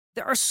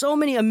There are so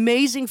many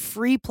amazing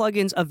free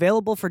plugins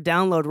available for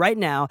download right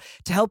now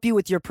to help you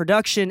with your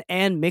production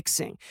and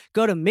mixing.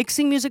 Go to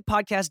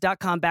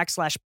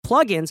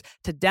mixingmusicpodcast.com/plugins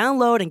to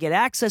download and get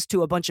access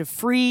to a bunch of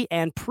free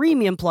and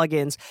premium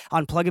plugins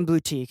on Plugin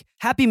Boutique.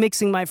 Happy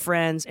mixing, my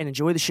friends, and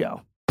enjoy the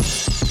show.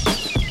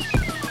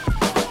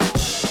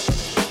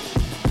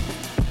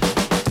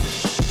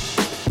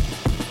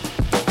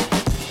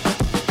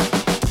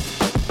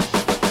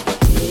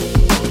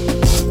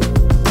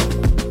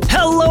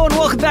 Hello and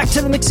welcome back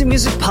to the Mixing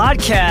Music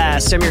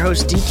Podcast. I'm your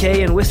host,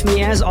 DK, and with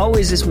me, as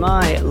always, is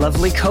my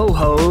lovely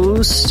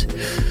co-host,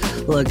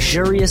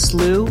 Luxurious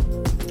Lou.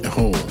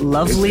 Oh,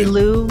 Lovely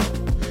Lou.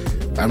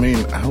 I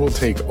mean, I will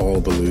take all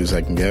the Lou's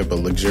I can get, but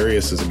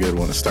Luxurious is a good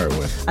one to start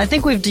with. I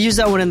think we've used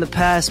that one in the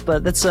past,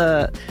 but that's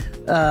a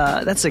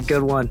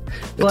good one.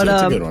 But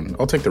it's a good one.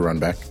 I'll take the run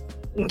back.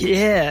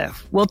 Yeah.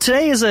 Well,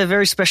 today is a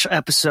very special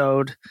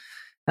episode.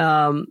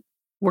 We're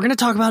going to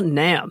talk about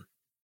NAMM.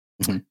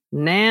 Mm-hmm.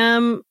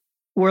 NAMM.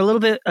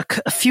 We're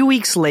a few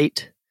weeks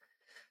late,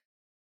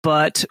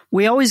 but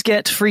we always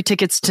get free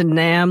tickets to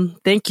NAMM.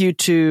 Thank you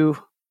to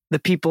the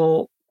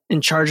people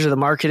in charge of the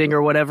marketing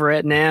or whatever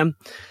at NAMM.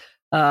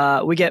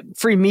 We get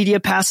free media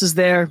passes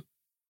there.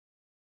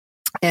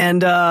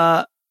 And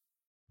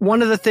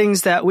one of the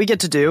things that we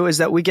get to do is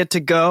that we get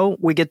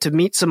to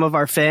meet some of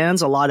our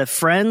fans, a lot of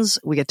friends.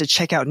 We get to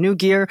check out new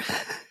gear.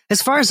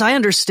 As far as I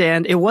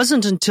understand, it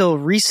wasn't until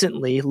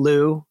recently,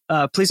 Lou,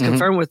 please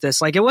confirm with this.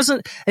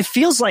 It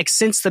feels like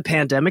since the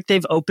pandemic,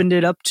 they've opened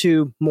it up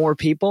to more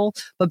people.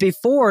 But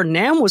before,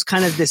 NAMM was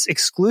kind of this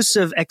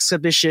exclusive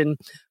exhibition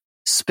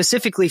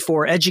specifically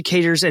for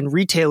educators and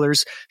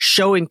retailers,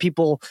 showing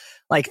people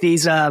like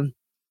for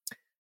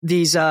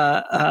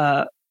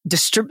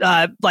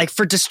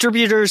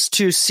distributors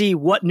to see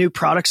what new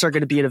products are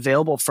going to be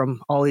available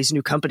from all these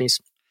new companies.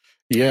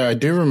 Yeah, I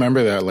do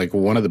remember that. Like,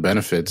 one of the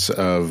benefits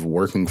of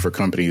working for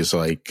companies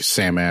like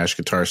Sam Ash,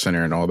 Guitar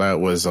Center, and all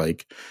that was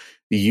like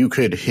you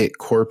could hit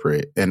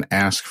corporate and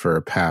ask for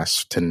a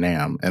pass to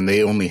NAMM, and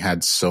they only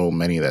had so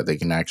many that they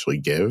can actually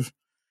give.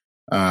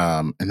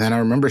 And then I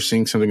remember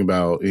seeing something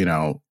about,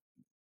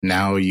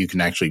 now you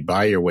can actually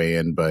buy your way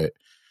in, but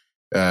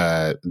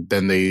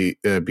then they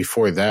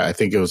before that, I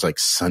think it was like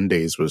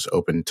Sundays was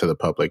open to the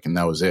public, and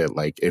that was it.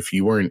 Like, if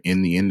you weren't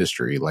in the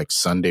industry, like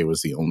Sunday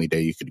was the only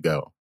day you could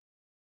go.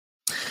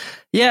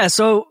 Yeah,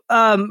 so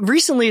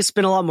recently it's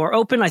been a lot more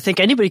open. I think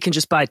anybody can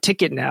just buy a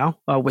ticket now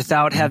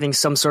without having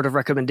some sort of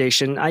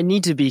recommendation. I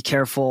need to be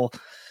careful.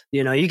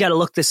 You got to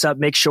look this up,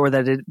 make sure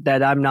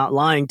that I'm not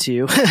lying to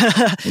you.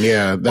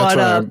 Yeah, that's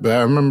why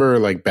I remember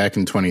like back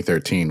in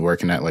 2013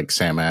 working at like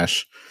Sam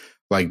Ash,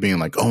 like being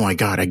like, oh my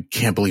God, I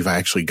can't believe I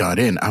actually got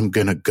in. I'm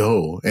going to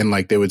go. And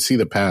like they would see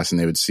the pass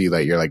and they would see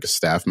that you're like a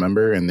staff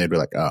member and they'd be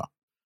like, oh,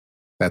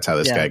 that's how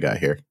this guy got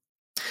here.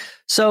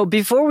 So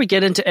before we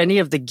get into any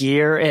of the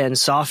gear and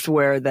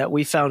software that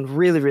we found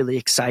really, really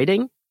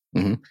exciting,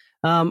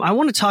 I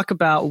want to talk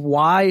about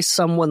why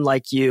someone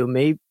like you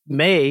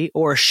may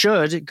or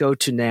should go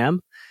to NAMM.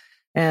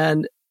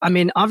 And I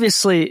mean,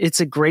 obviously,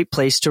 it's a great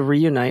place to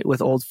reunite with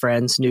old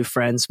friends, new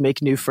friends,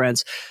 make new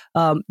friends.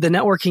 The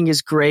networking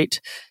is great.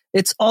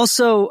 It's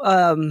also,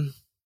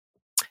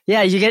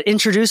 you get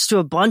introduced to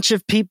a bunch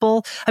of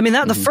people. I mean,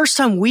 the first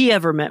time we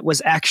ever met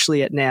was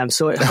actually at NAMM,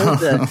 so it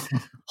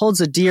holds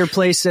a dear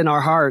place in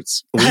our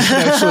hearts. We should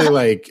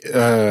actually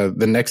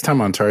the next time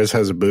Antares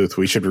has a booth,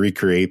 we should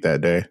recreate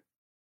that day.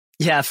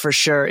 Yeah, for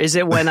sure. Is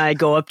it when I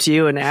go up to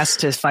you and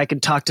ask if I can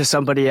talk to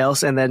somebody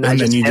else, and then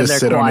you just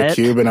sit quiet on a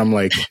cube, and I'm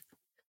like,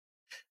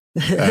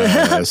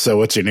 so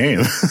what's your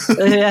name?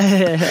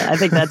 Yeah, I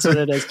think that's what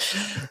it is.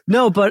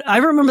 No, but I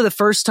remember the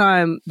first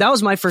time. That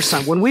was my first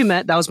time when we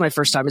met. That was my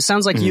first time. It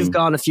sounds like you've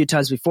gone a few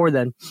times before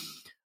then,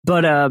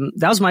 but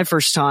that was my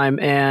first time,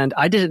 and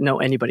I didn't know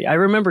anybody. I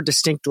remember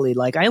distinctly,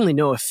 like I only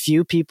know a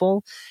few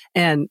people,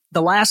 and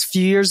the last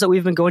few years that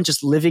we've been going,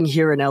 just living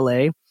here in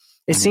LA,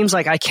 it seems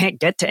like I can't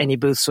get to any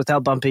booths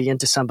without bumping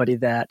into somebody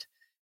that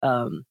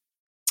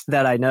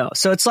I know.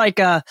 So it's like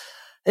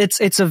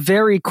it's a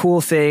very cool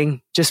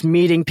thing, just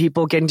meeting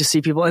people, getting to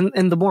see people,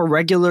 and the more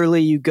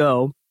regularly you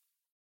go,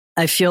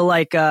 I feel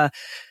like the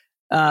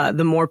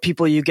more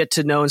people you get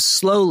to know, and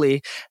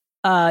slowly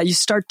you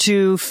start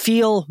to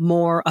feel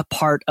more a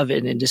part of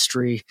an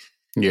industry.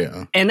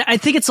 Yeah. And I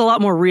think it's a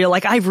lot more real.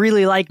 Like, I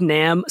really like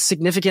NAMM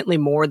significantly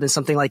more than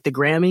something like the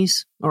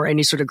Grammys or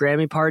any sort of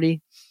Grammy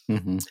party.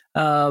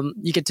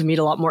 You get to meet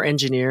a lot more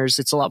engineers.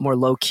 It's a lot more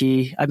low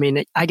key. I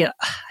mean,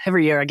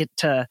 every year I get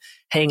to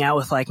hang out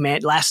with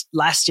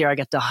last year I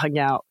got to hang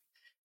out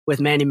with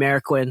Manny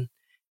Marroquin.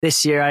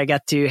 This year I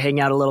got to hang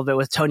out a little bit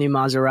with Tony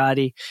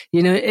Maserati,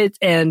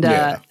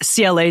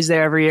 CLA's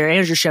there every year.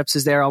 Andrew Sheps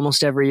is there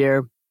almost every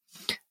year.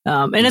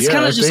 And it's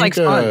kind of just like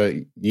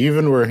fun. You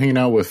even were hanging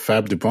out with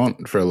Fab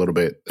DuPont for a little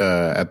bit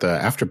at the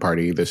after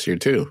party this year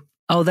too.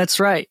 Oh, that's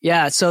right.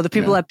 Yeah. So the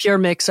people at Pure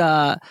Mix,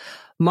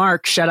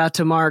 Mark, shout out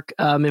to Mark,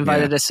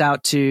 invited us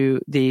out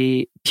to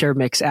the Pure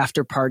Mix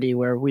after party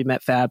where we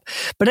met Fab.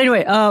 But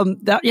anyway,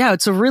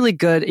 it's a really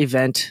good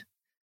event.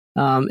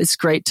 It's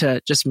great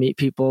to just meet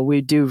people.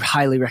 We do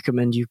highly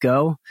recommend you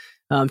go.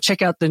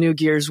 Check out the new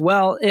gear as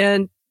well.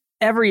 And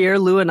every year,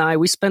 Lou and I,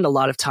 we spend a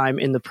lot of time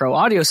in the pro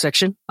audio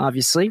section,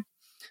 obviously,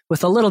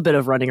 with a little bit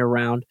of running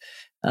around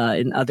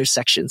in other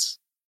sections.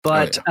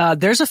 But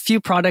there's a few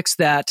products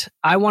that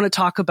I want to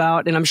talk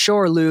about, and I'm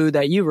sure, Lou,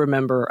 that you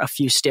remember a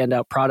few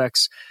standout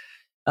products.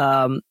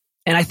 And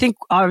I think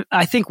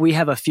we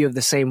have a few of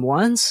the same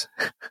ones.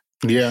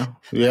 Yeah,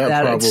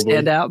 that probably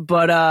stand out.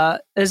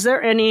 But is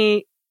there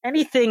anything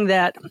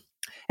that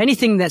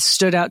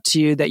stood out to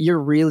you that you're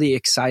really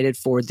excited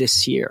for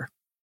this year?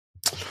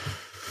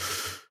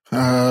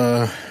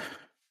 NAMM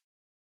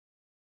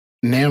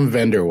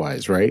vendor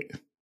wise, right?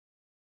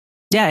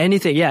 Yeah,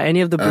 anything. Yeah,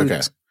 any of the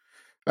booths.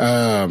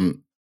 Okay.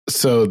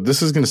 So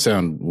this is going to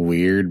sound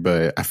weird,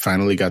 but I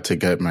finally got to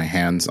get my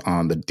hands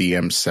on the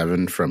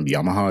DM7 from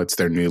Yamaha. It's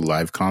their new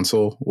live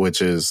console,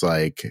 which is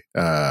like,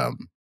 I'll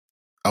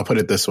put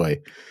it this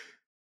way.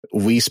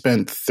 We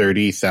spent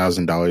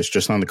 $30,000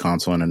 just on the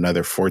console and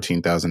another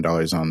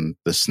 $14,000 on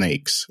the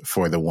snakes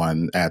for the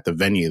one at the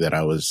venue that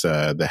I was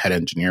the head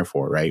engineer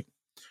for, right?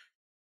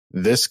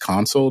 This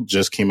console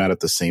just came out at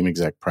the same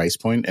exact price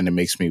point, and it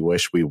makes me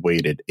wish we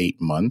waited 8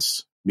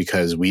 months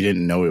because we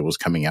didn't know it was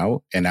coming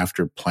out. And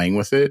after playing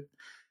with it,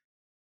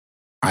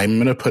 I'm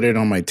going to put it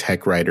on my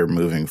tech rider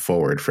moving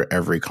forward for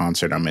every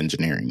concert I'm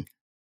engineering.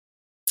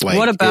 Like,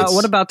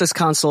 what about this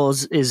console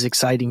is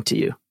exciting to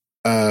you?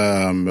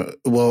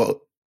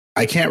 Well,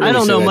 I can't really I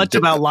don't know much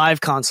about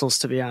live consoles,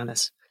 to be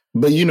honest.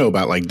 But you know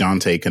about like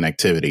Dante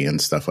connectivity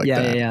and stuff like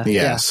that.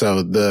 Yeah.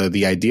 So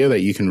the idea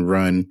that you can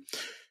run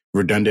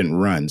redundant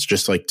runs,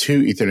 just like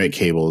 2 Ethernet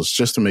cables,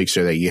 just to make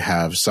sure that you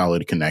have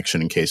solid connection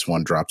in case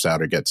one drops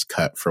out or gets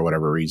cut for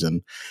whatever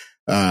reason,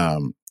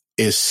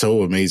 is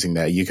so amazing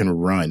that you can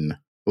run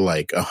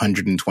like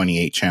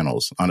 128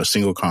 channels on a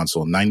single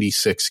console,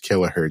 96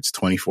 kilohertz,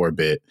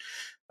 24-bit,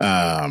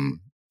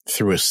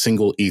 through a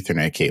single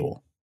Ethernet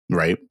cable.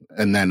 Right.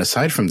 And then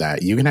aside from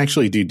that, you can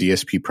actually do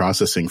DSP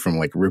processing from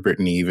like Rupert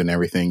Neve and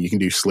everything. You can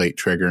do Slate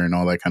trigger and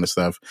all that kind of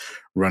stuff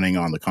running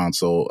on the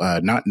console,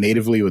 not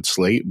natively with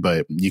Slate,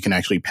 but you can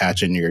actually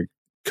patch in your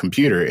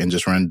computer and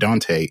just run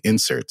Dante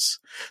inserts.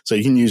 So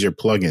you can use your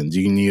plugins.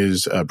 You can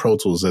use Pro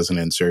Tools as an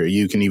insert.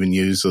 You can even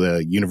use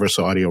the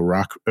Universal Audio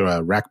rack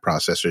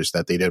processors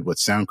that they did with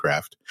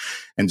Soundcraft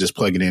and just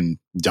plug it in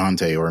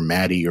Dante or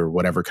MADI or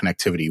whatever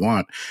connectivity you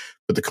want.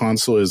 But the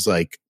console is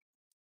like,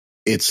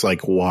 it's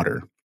like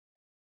water.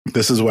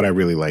 This is what I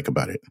really like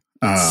about it.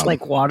 It's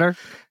like water?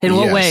 In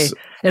what way?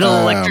 It'll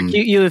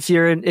electrocute you if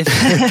you're in...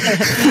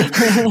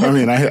 I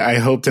mean, I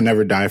hope to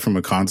never die from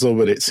a console,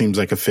 but it seems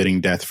like a fitting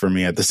death for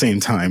me at the same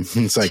time.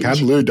 It's like, how'd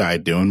Lou die?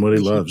 Doing what he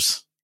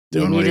loves.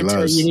 You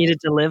needed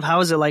to live? How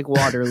is it like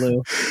water,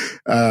 Lou?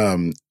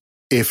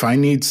 If I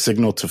need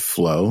signal to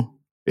flow,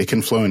 it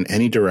can flow in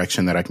any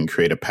direction that I can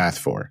create a path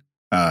for.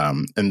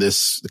 And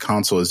this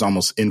console is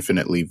almost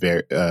infinitely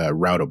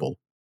routable.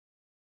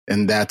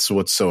 And that's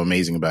what's so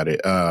amazing about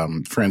it.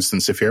 For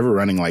instance, if you're ever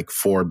running like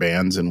 4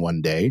 bands in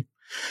one day,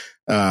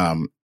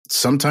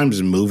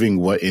 sometimes moving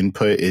what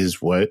input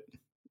is what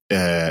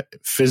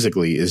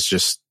physically is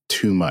just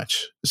too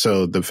much.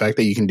 So the fact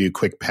that you can do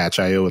quick patch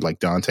IO with like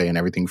Dante and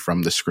everything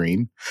from the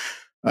screen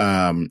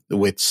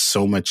with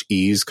so much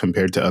ease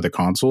compared to other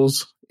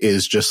consoles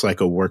is just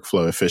like a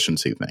workflow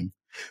efficiency thing.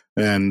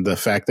 And the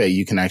fact that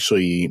you can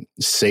actually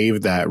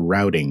save that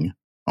routing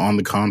on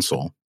the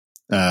console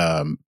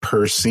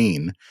per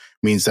scene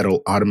means that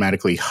it'll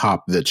automatically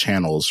hop the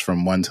channels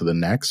from one to the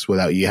next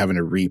without you having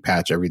to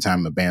repatch every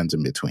time a band's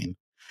in between.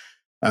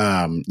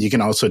 You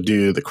can also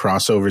do the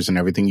crossovers and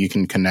everything. You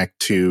can connect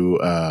to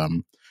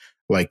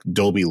like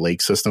Dolby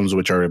Lake systems,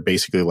 which are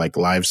basically like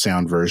live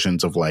sound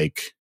versions of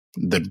like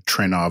the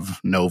Trinov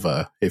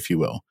Nova, if you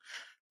will,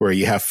 where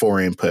you have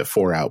 4 input,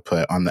 4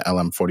 output on the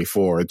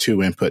LM44,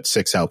 2 input,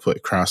 6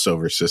 output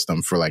crossover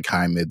system for like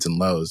high, mids, and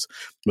lows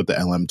with the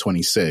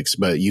LM26.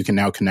 But you can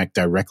now connect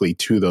directly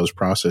to those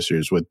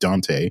processors with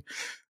Dante.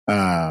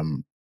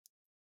 And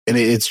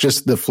it's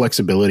just the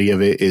flexibility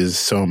of it is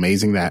so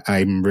amazing that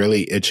I'm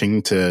really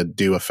itching to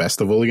do a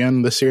festival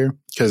again this year.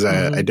 Because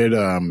I did,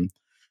 I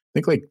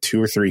think like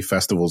 2 or 3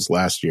 festivals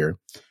last year,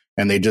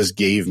 and they just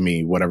gave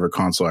me whatever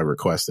console I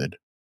requested.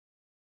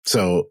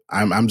 So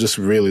I'm just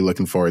really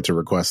looking forward to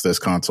request this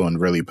console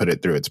and really put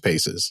it through its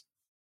paces.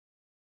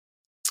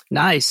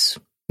 Nice.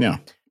 Yeah.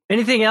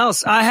 Anything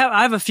else? I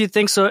have a few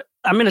things. So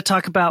I'm going to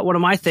talk about one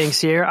of my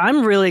things here.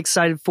 I'm really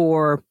excited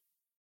for,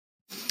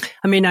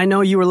 I mean, I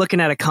know you were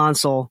looking at a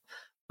console,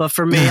 but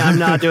for me, I'm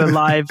not doing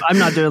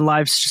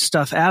live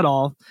stuff at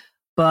all,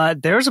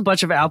 but there's a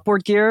bunch of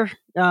outboard gear.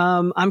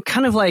 I'm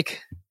kind of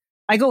like,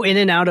 I go in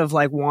and out of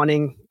like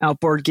wanting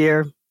outboard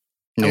gear.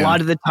 Yeah. A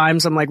lot of the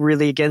times I'm like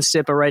really against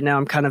it, but right now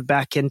I'm kind of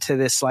back into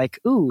this like,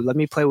 ooh, let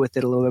me play with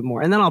it a little bit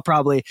more. And then I'll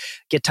probably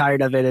get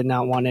tired of it and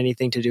not want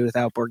anything to do with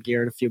outboard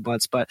gear in a few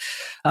months. But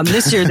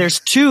this year there's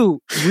 2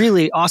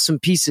 really awesome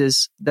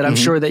pieces that I'm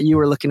sure that you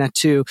were looking at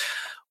too.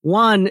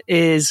 One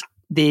is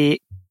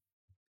the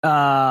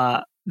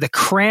Cranborn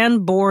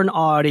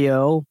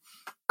Audio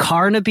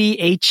Carnaby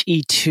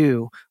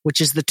HE2,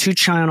 which is the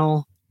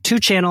two-channel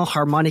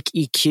harmonic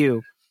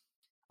EQ.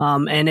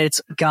 And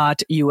it's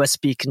got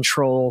USB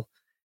control,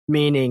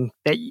 meaning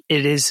that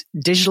it is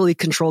digitally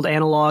controlled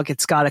analog.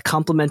 It's got a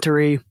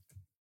complementary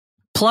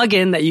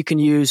plugin that you can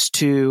use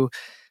to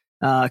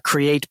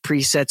create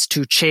presets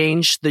to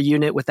change the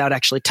unit without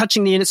actually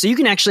touching the unit. So you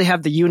can actually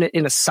have the unit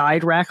in a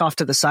side rack off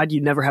to the side.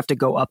 You never have to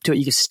go up to it.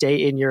 You can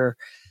stay in your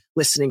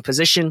listening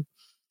position.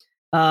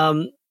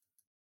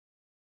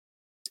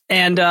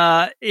 And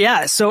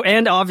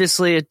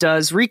obviously it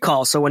does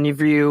recall. So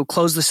whenever you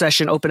close the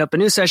session, open up a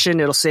new session,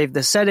 it'll save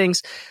the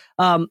settings.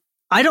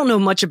 I don't know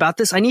much about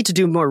this. I need to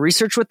do more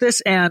research with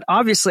this. And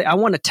obviously I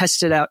want to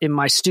test it out in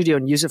my studio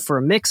and use it for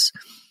a mix.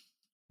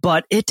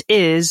 But it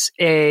is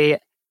here's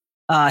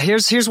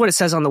what it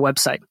says on the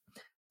website.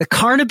 The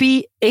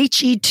Carnaby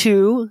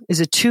HE2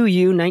 is a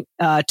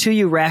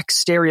 2U rack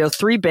stereo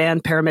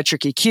 3-band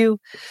parametric EQ.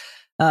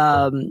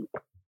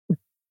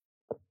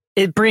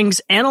 It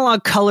brings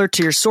analog color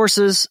to your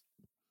sources.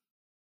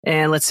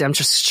 And let's see, I'm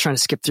just trying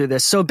to skip through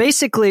this. So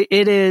basically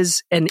it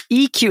is an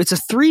EQ. It's a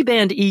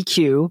 3-band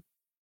EQ,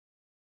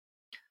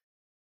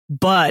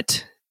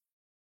 but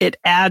it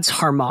adds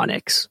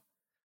harmonics.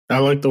 I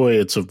like the way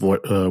it's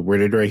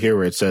worded right here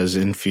where it says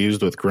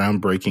infused with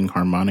groundbreaking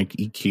harmonic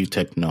EQ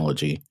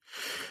technology.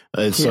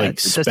 It's like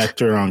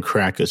Spectre on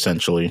crack,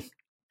 essentially.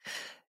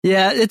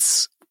 Yeah,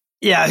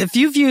 if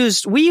you've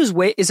used,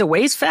 is it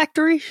Waves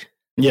Factory?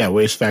 Yeah,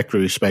 Waves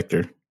Factory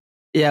Spectre.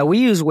 Yeah, we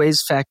use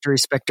Waves Factory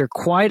Spectre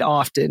quite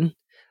often.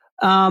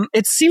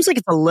 It seems like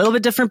it's a little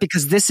bit different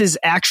because this is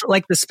actually,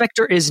 like, the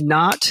Spectre is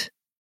not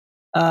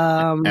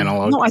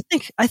analog. No,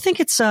 I think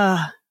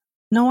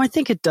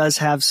it does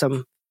have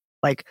some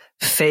like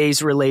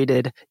phase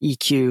related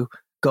EQ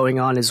going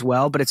on as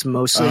well, but it's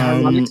mostly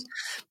harmonics.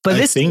 But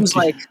this seems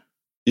like,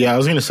 yeah, I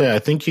was gonna say I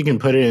think you can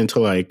put it into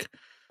like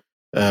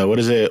what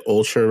is it,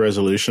 ultra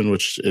resolution,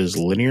 which is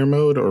linear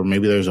mode, or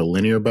maybe there's a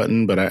linear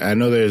button, but I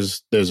know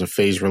there's a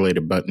phase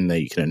related button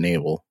that you can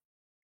enable.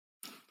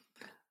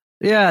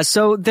 Yeah,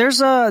 so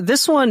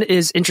this one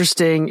is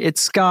interesting.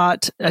 It's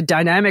got a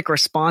dynamic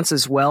response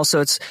as well. So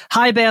it's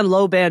high band,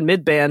 low band,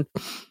 mid band.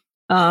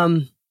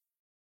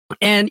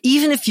 And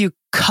even if you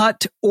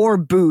cut or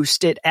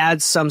boost, it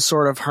adds some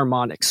sort of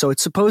harmonic. So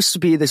it's supposed to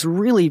be this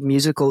really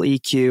musical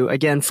EQ,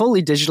 again,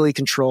 fully digitally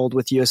controlled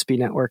with USB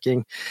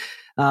networking.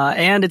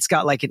 And it's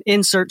got like an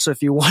insert. So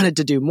if you wanted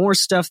to do more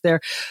stuff there,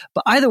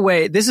 but either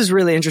way, this is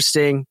really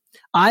interesting.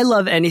 I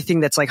love anything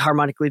that's like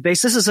harmonically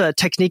based. This is a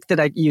technique that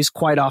I use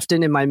quite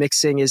often in my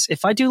mixing, is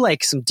if I do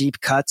like some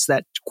deep cuts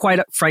that quite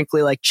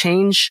frankly like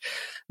change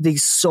the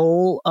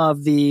soul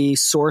of the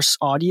source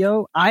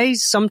audio, I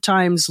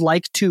sometimes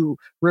like to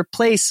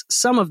replace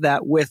some of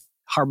that with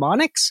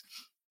harmonics,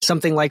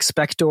 something like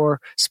Spectre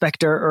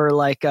or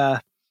like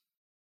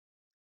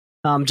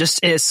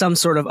just as some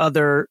sort of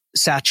other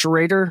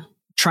saturator,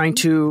 trying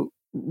to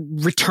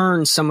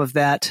return some of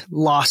that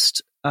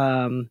lost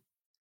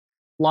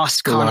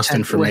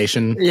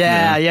information.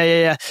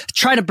 Yeah.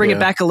 Try to bring it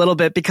back a little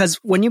bit, because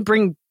when you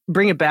bring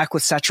it back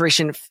with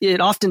saturation,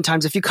 it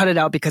oftentimes, if you cut it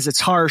out because it's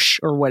harsh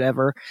or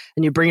whatever,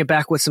 and you bring it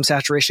back with some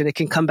saturation, it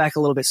can come back a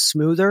little bit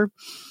smoother.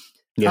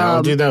 Yeah,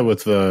 I'll do that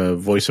with the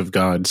Voice of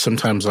God.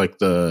 Sometimes like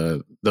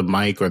the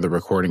mic or the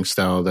recording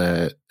style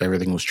that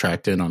everything was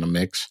tracked in on a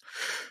mix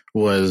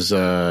was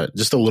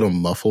just a little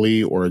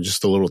muffly or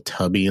just a little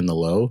tubby in the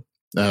low.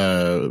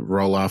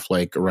 Roll off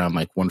like around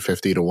like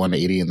 150 to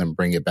 180 and then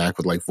bring it back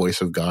with like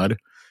Voice of God,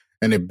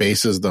 and it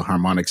bases the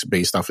harmonics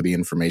based off of the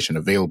information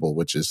available,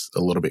 which is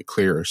a little bit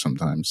clearer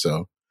sometimes.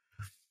 So,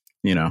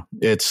 you know,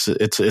 it's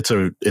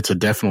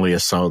definitely a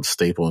solid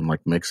staple in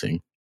like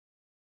mixing.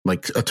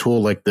 Like a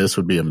tool like this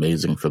would be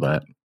amazing for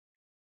that.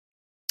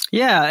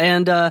 Yeah,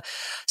 and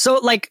so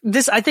like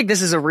this, I think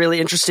this is a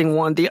really interesting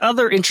one. The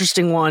other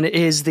interesting one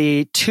is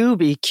the Tube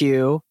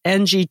EQ,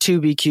 NG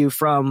Tube EQ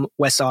from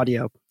Wes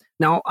Audio.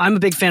 Now, I'm a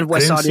big fan of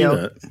Wes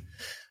Audio.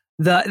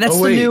 That's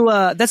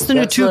the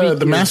new Tube EQ.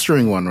 The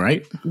mastering one,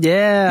 right?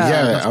 Yeah.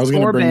 Yeah, I was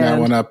going to bring that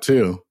one up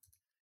too.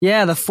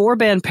 Yeah, the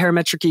 4-band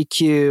parametric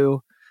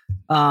EQ,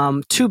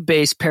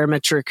 tube-based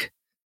parametric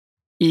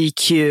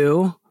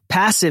EQ,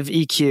 passive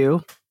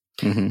EQ,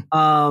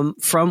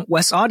 from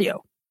Wes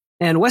Audio.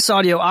 And Wes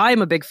Audio,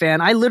 I'm a big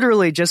fan. I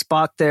literally just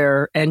bought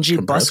their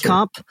NG bus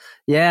comp.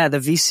 Yeah, the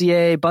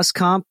VCA bus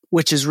comp,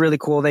 which is really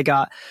cool. They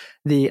got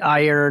the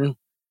iron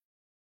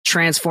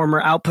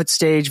transformer output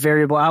stage,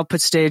 variable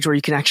output stage, where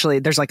you can actually,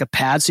 there's like a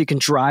pad so you can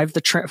drive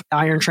the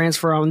iron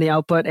transfer on the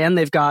output. And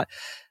they've got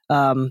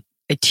a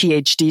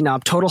THD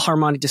knob, total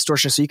harmonic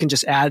distortion. So you can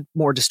just add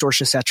more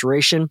distortion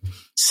saturation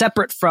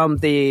separate from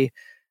the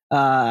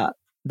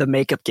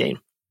makeup gain.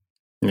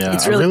 Yeah,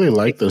 I really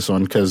like this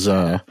one because,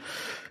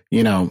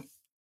 you know,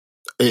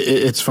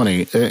 it's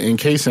funny. In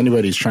case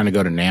anybody's trying to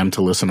go to NAMM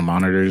to listen to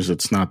monitors,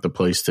 it's not the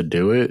place to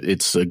do it.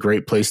 It's a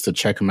great place to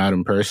check them out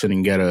in person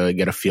and get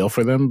a feel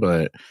for them.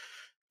 But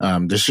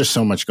there's just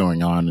so much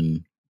going on,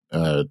 and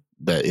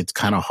that it's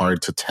kind of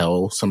hard to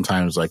tell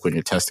sometimes, like when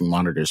you're testing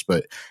monitors.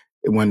 But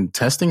when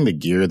testing the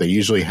gear, they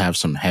usually have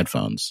some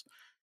headphones.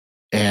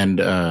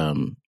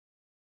 And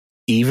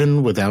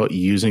even without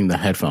using the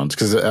headphones,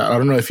 because I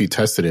don't know if you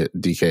tested it,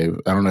 DK.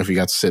 I don't know if you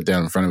got to sit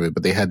down in front of it,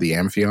 but they had the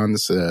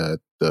Amphion's, the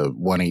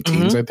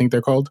 118s, I think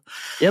they're called.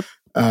 Yep.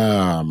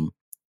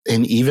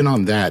 And even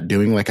on that,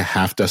 doing like a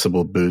half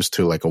decibel boost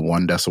to like a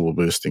 1 decibel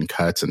boost in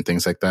cuts and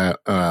things like that,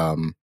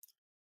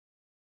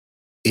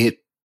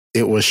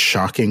 it was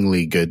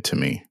shockingly good to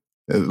me.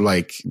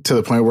 Like to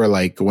the point where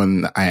like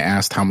when I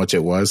asked how much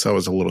it was, I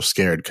was a little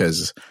scared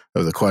because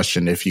of the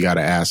question. If you got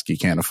to ask, you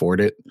can't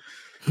afford it.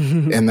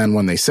 And then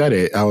when they said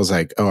it, I was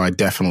like, oh, I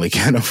definitely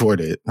can't afford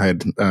it. I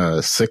had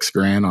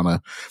 $6,000 on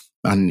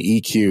an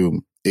EQ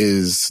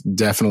is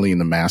definitely in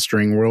the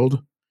mastering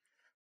world.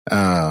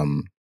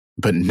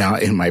 But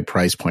not in my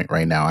price point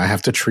right now. I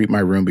have to treat my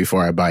room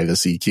before I buy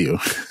this EQ.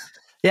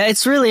 Yeah,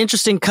 it's really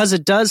interesting because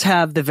it does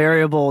have the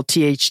variable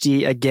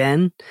THD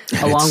again,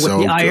 along with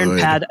the iron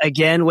pad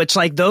again, which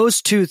like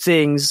those two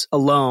things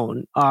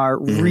alone are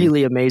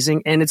really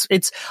amazing. And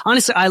it's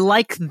honestly, I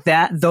like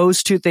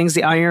those two things,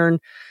 the iron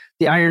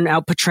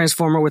output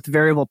transformer with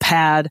variable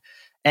pad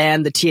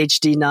and the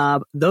THD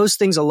knob, those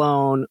things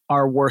alone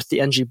are worth the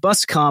NG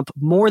bus comp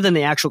more than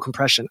the actual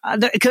compression.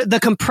 The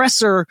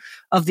compressor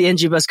of the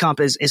NG bus comp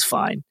is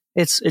fine.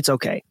 It's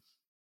okay.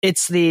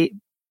 It's the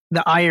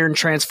iron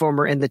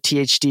transformer and the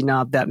THD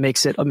knob that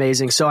makes it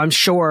amazing. So I'm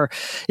sure,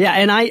 yeah.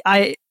 And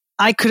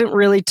I couldn't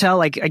really tell,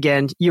 like,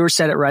 again, you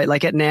said it right.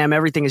 Like at NAMM,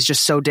 everything is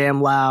just so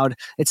damn loud.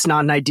 It's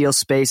not an ideal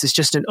space. It's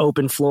just an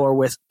open floor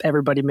with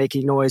everybody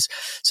making noise.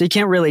 So you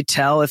can't really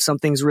tell if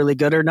something's really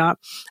good or not.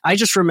 I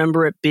just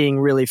remember it being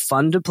really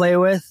fun to play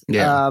with.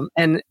 Yeah.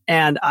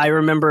 And I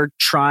remember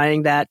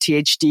trying that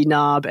THD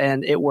knob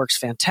and it works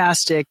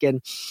fantastic.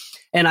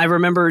 And I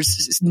remember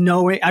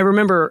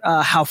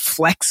how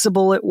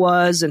flexible it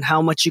was and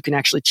how much you can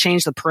actually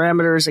change the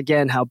parameters.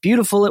 Again, how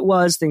beautiful it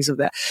was, things of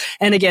that.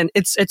 And again,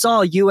 it's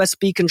all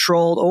USB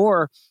controlled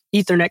or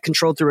Ethernet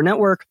controlled through a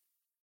network.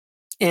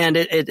 And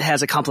it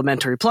has a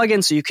complementary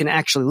plugin, so you can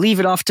actually leave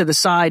it off to the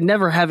side,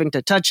 never having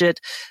to touch it.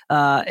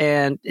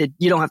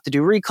 You don't have to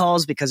do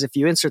recalls because if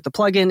you insert the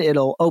plugin,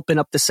 it'll open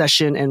up the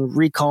session and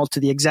recall to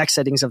the exact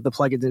settings of the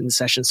plugin in the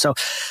session. So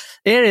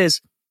it is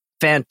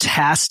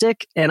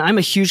fantastic. And I'm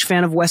a huge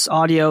fan of Wes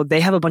Audio. They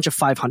have a bunch of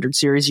 500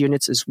 series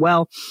units as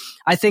well.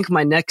 I think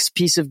my next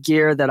piece of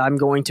gear that I'm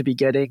going to be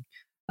getting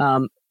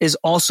is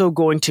also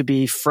going to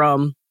be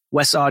from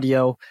Wes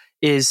Audio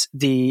is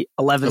the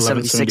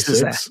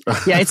 1176.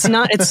 Yeah, it's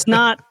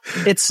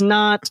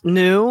not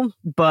new,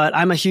 but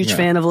I'm a huge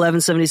fan of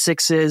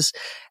 1176s.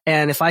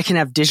 And if I can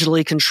have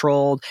digitally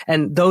controlled,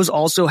 and those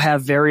also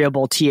have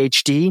variable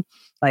THD,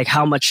 like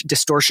how much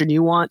distortion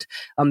you want.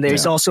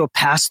 There's also a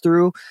pass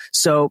through.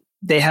 So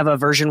they have a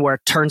version where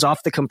it turns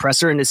off the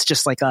compressor and it's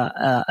just like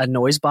a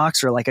noise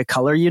box or like a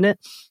color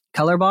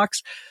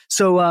box.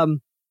 So,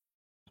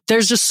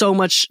 there's just so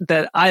much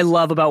that I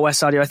love about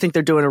Wes Audio. I think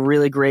they're doing a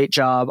really great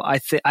job. I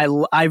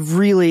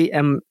really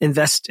am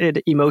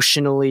invested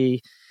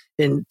emotionally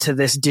into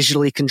this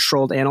digitally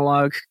controlled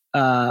analog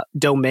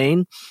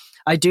domain.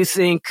 I do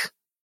think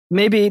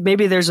maybe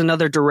there's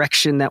another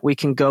direction that we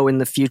can go in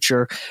the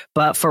future,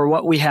 but for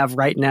what we have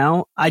right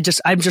now, I'm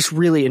just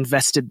really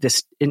invested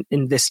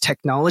in this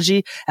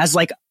technology as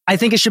like, I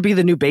think it should be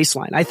the new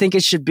baseline. I think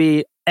it should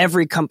be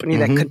every company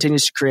that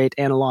continues to create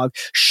analog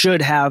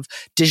should have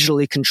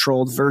digitally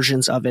controlled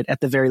versions of it at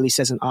the very least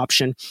as an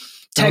option.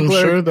 I'm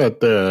sure that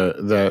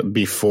the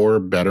before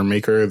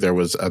BetterMaker, there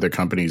was other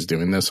companies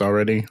doing this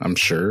already. I'm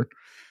sure.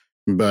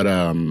 But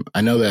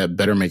I know that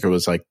BetterMaker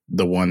was like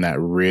the one that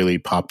really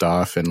popped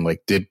off and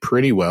like did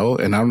pretty well.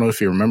 And I don't know if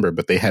you remember,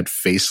 but they had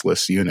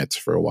faceless units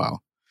for a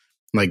while.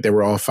 Like they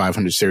were all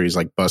 500 series,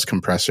 like bus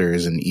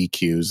compressors and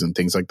EQs and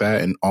things like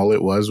that. And all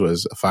it was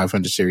a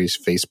 500 series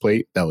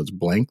faceplate that was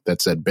blank that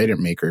said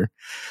BetterMaker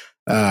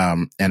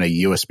and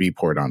a USB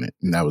port on it.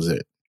 And that was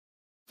it.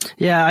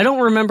 Yeah, I don't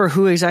remember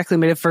who exactly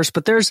made it first,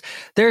 but there's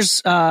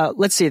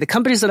let's see, the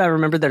companies that I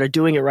remember that are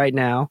doing it right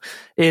now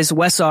is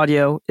Wes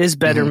Audio, is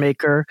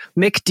BetterMaker.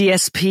 Mic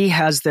DSP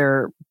has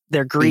their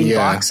green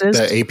boxes.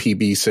 The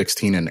APB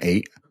 16 and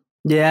 8.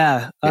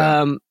 Yeah.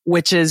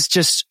 Which is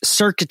just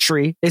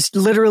circuitry. It's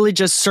literally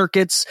just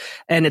circuits,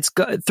 and it's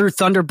through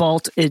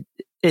Thunderbolt.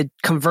 It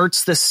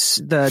converts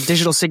the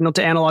digital signal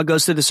to analog,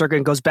 goes through the circuit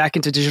and goes back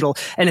into digital,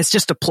 and it's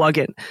just a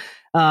plugin.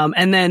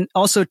 And then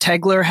also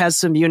Tegler has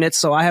some units.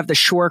 So I have the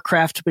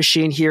Shorecraft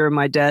machine here in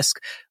my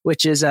desk,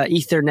 which is a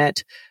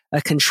Ethernet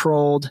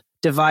controlled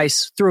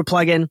device through a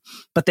plugin.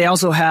 But they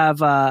also have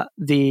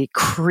the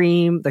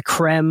Creme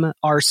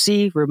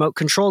RC remote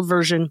controlled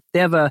version.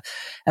 And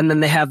then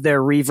they have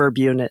their reverb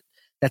unit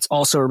that's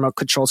also remote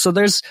controlled. So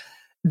there's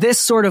this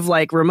sort of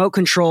like remote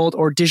controlled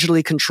or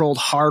digitally controlled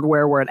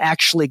hardware where it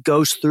actually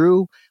goes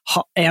through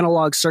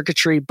analog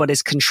circuitry, but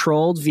is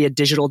controlled via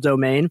digital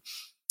domain.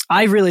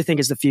 I really think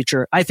is the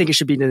future. I think it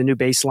should be the new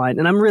baseline.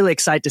 And I'm really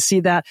excited to see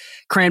that.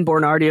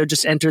 Cranbourne Audio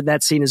just entered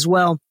that scene as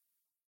well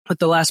with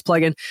the last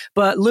plugin.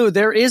 But Lou,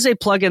 there is a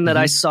plugin that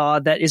I saw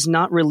that is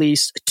not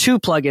released, 2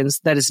 plugins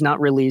that is not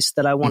released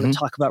that I want to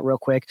talk about real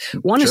quick.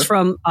 One is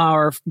from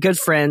our good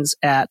friends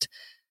at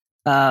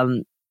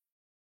the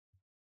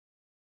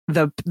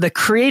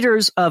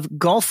creators of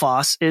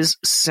Gullfoss is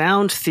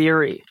Sound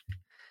Theory,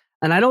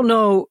 and I don't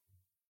know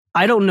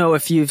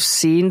if you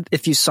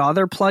saw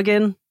their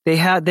plugin. They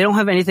don't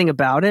have anything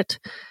about it.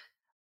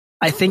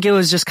 I think it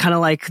was just kind of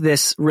like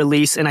this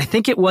release, and I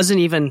think it wasn't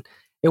even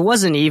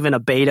a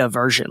beta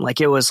version.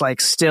 Like it was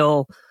like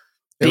still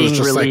being released.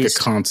 It was just like a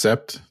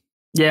concept.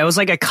 Yeah, it was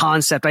like a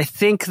concept. I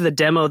think the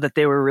demo that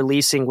they were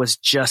releasing was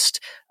just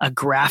a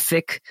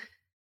graphic.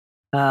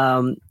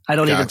 I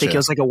don't even think it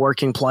was like a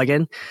working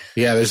plugin.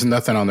 Yeah, there's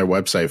nothing on their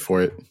website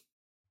for it.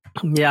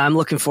 Yeah, I'm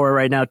looking for it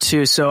right now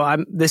too.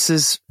 So this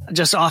is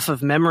just off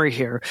of memory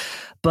here,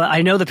 but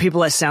I know the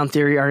people at Sound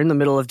Theory are in the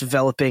middle of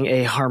developing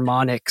a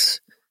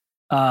harmonics,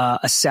 a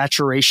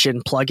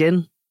saturation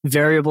plugin,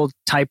 variable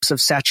types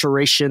of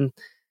saturation,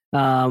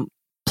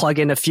 plug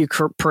in a few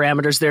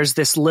parameters. There's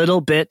this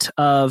little bit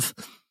of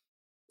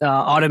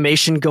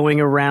automation going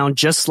around,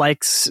 just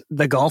like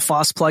the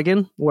Gullfoss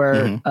plugin,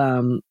 where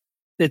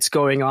it's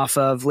going off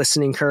of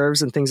listening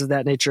curves and things of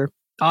that nature.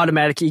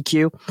 Automatic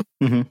EQ.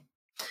 Mm-hmm.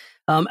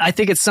 I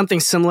think it's something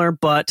similar,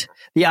 but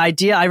the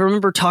idea, I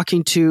remember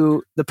talking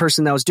to the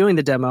person that was doing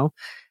the demo,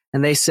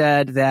 and they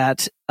said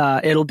that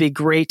it'll be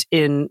great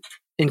in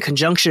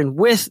conjunction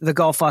with the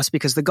Gullfoss,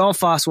 because the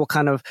Gullfoss will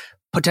kind of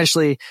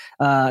potentially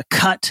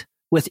cut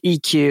with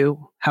EQ,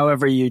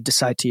 however you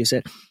decide to use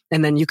it.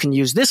 And then you can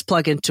use this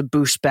plugin to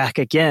boost back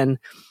again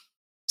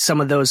some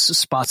of those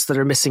spots that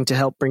are missing to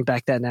help bring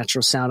back that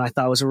natural sound. I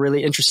thought it was a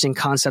really interesting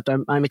concept.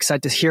 I'm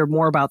excited to hear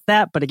more about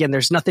that, but again,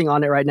 there's nothing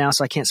on it right now,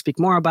 so I can't speak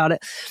more about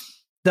it.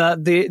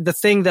 The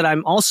thing that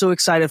I'm also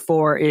excited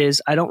for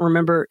is, I don't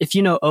remember if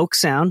you know Oak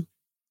Sound.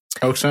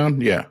 Oak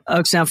Sound? Yeah.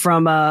 Oak Sound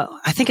from,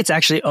 I think it's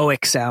actually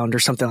Oak Sound or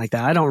something like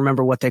that. I don't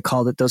remember what they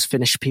called it, those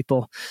Finnish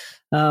people.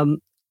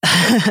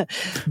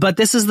 But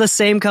this is the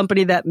same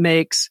company that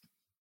makes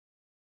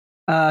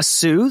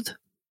Soothe,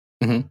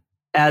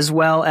 as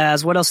well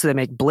as, what else do they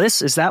make?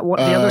 Bliss? Is that what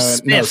the other?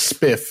 Spiff. No,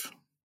 Spiff.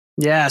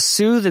 Yeah,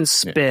 Soothe and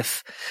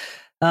Spiff.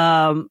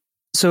 Yeah.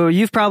 So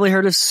you've probably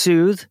heard of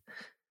Soothe.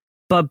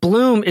 But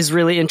Bloom is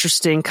really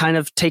interesting, kind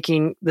of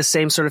taking the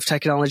same sort of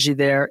technology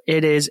there.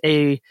 It is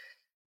a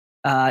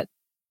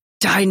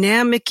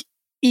dynamic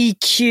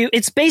EQ.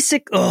 It's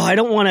basic. Oh, I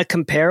don't want to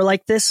compare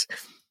like this,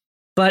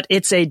 but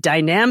it's a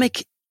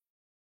dynamic.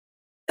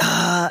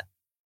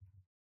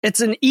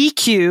 It's an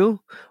EQ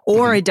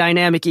or a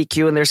dynamic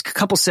EQ, and there's a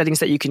couple settings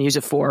that you can use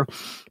it for,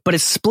 but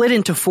it's split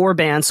into 4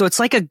 bands. So it's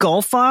like a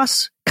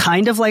Gullfoss,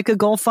 kind of like a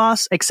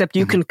Gullfoss, except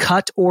you can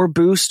cut or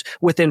boost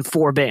within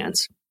 4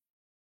 bands.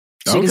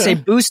 So you can say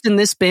boost in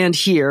this band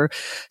here,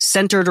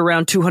 centered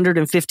around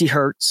 250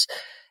 hertz.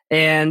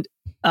 And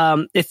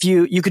if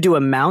you could do a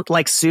mount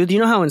like Soothe, you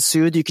know how in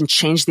Soothe you can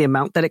change the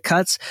amount that it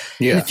cuts?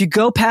 Yeah. And if you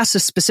go past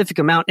a specific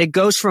amount, it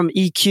goes from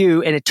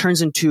EQ and it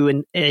turns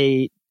into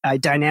a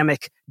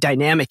dynamic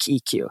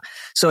EQ.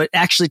 So it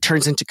actually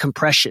turns into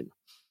compression.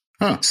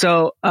 Huh.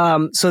 So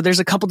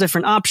there's a couple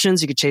different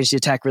options. You could change the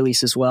attack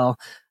release as well.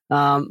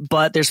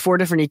 But there's 4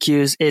 different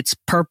EQs. It's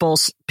purple,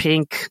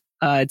 pink.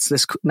 It's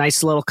this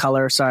nice little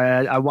color.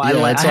 Sorry, I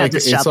had to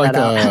shout that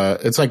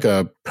out. It's like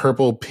a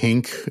purple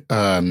pink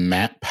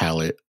matte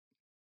palette.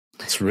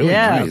 It's really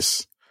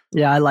nice.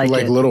 Yeah, I like it.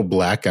 Like little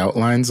black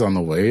outlines on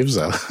the waves.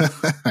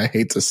 I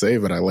hate to say,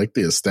 but I like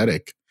the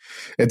aesthetic.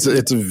 It's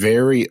a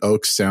very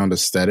Oak Sound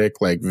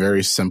aesthetic, like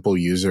very simple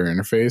user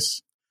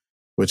interface,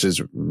 which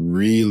is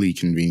really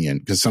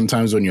convenient, because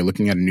sometimes when you're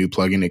looking at a new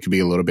plugin, it could be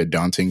a little bit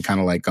daunting, kind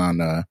of like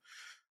on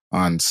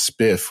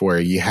Spiff,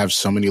 where you have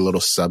so many little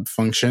sub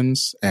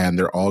functions and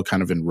they're all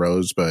kind of in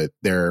rows, but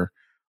they're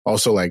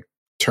also like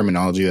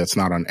terminology that's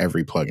not on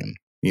every plugin.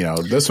 You know,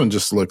 this one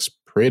just looks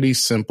pretty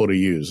simple to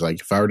use.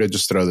 Like if I were to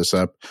just throw this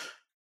up,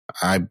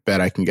 I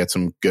bet I can get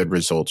some good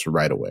results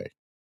right away.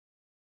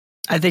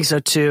 I think so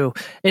too.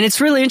 And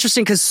it's really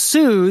interesting because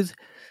Soothe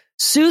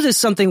is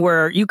something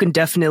where you can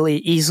definitely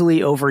easily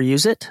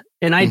overuse it.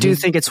 And I do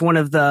think it's one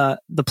of the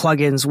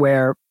plugins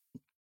where,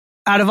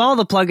 out of all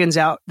the plugins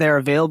out there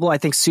available, I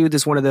think Soothe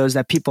is one of those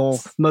that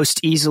people most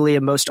easily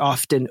and most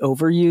often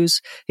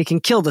overuse. It can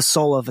kill the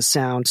soul of a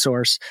sound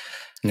source.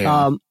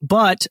 Yeah.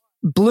 But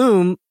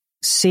Bloom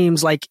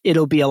seems like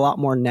it'll be a lot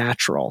more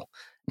natural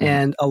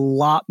and a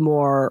lot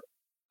more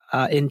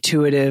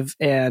intuitive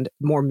and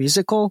more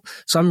musical.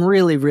 So I'm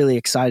really, really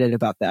excited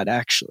about that,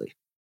 actually.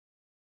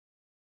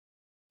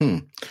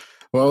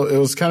 Well, it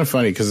was kind of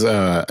funny because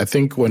I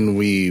think when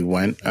we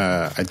went,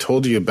 I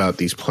told you about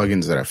these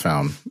plugins that I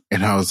found,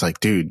 and I was like,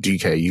 dude,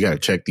 DK, you got to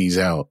check these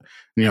out.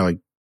 And you're like,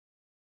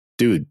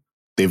 dude,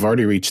 they've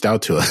already reached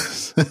out to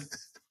us.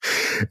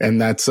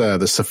 And that's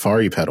the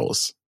Safari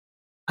pedals.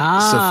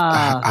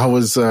 I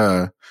was,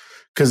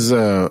 because,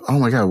 oh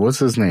my God, what's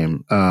his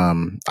name?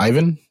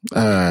 Ivan.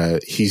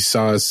 He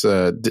saw us,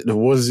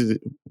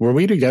 were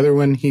we together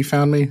when he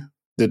found me?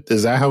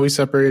 Is that how we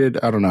separated?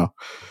 I don't know.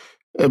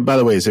 By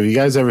the way, so have you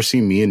guys ever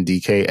seen me and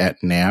DK at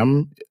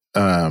NAMM?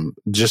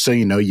 Just so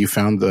you know, you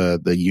found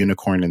the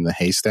unicorn in the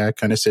haystack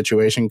kind of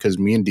situation, because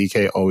me and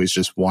DK always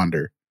just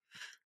wander.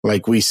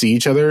 Like we see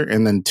each other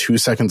and then 2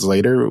 seconds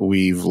later,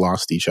 we've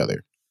lost each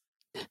other.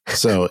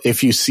 So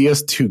if you see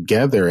us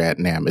together at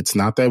NAMM, it's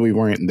not that we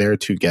weren't there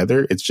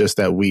together. It's just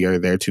that we are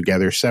there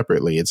together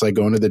separately. It's like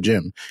going to the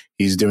gym.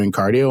 He's doing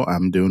cardio.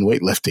 I'm doing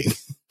weightlifting.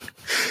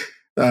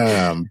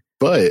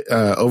 But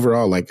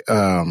overall, like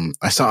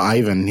I saw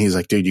Ivan. He's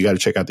like, dude, you got to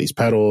check out these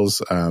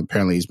pedals.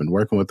 Apparently he's been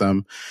working with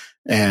them.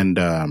 And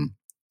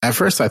at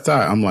first I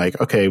thought, I'm like,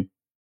 okay,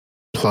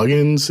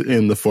 plugins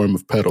in the form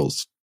of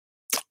pedals.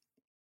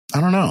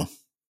 I don't know.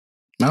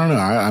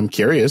 I'm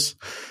curious.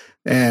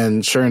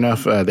 And sure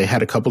enough, they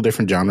had a couple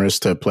different genres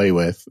to play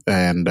with.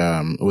 And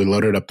we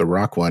loaded up the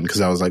rock one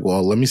because I was like,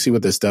 well, let me see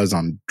what this does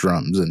on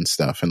drums and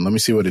stuff. And let me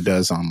see what it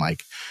does on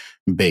like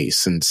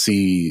bass and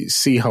see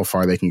how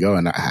far they can go.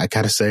 And I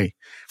gotta say,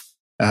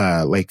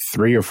 like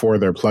 3 or 4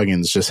 of their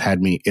plugins just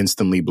had me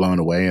instantly blown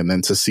away. And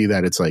then to see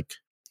that it's like,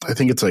 I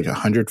think it's like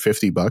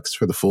 $150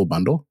 for the full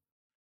bundle.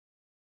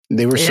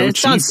 They were so cheap.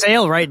 It's on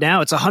sale right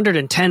now. It's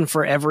 $110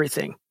 for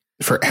everything.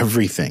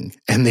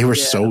 And they were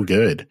so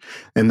good.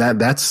 And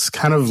that's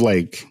kind of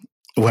like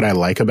what I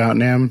like about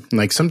NAMM.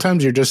 Like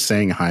sometimes you're just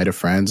saying hi to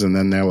friends and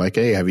then they're like,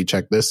 hey, have you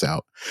checked this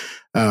out?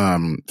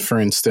 For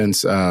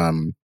instance, I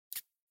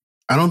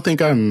don't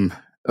think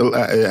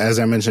as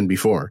I mentioned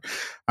before,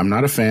 I'm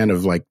not a fan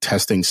of like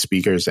testing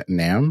speakers at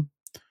NAMM.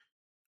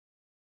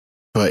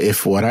 But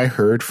if what I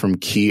heard from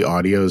Key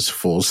Audio's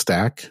full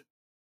stack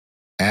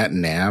at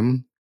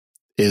NAMM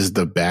is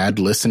the bad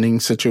listening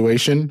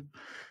situation,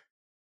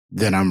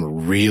 then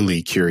I'm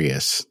really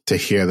curious to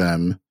hear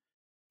them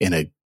in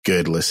a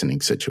good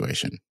listening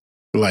situation.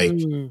 Like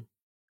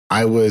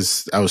I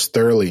was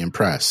thoroughly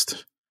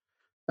impressed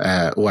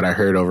at what I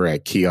heard over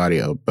at Key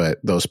Audio, but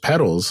those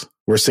pedals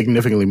were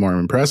significantly more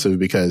impressive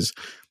because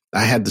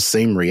I had the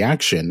same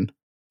reaction,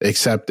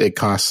 except it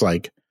costs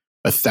like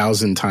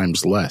 1,000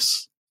 times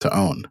less to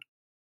own.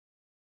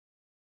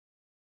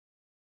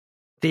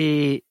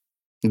 The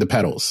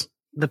pedals.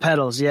 The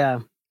pedals, yeah.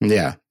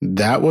 Yeah,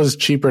 that was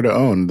cheaper to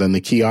own than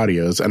the Key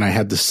Audios, and I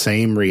had the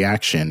same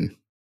reaction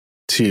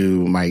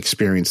to my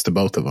experience to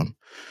both of them.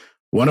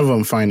 One of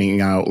them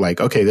finding out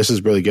like, okay, this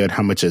is really good.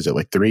 How much is it?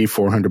 Like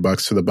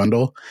 $300-$400 for the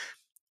bundle.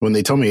 When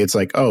they told me it's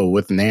like, oh,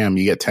 with NAMM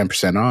you get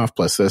 10% off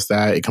plus this,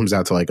 that, it comes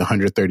out to like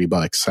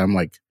 $130. I'm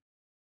like,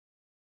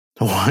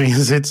 why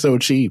is it so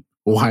cheap?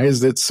 Why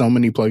is it so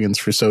many plugins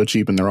for so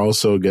cheap and they're all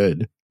so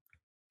good?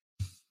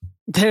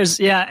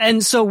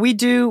 And so we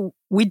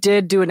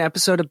did do an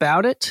episode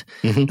about it.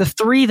 Mm-hmm. The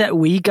 3 that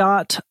we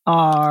got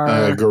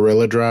are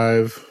Gorilla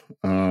Drive,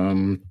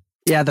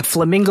 the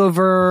Flamingo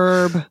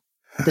Verb,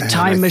 the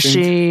Time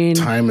Machine.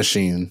 Time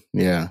Machine,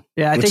 yeah.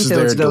 Yeah, I Which think is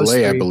those their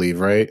delay, 3. I believe,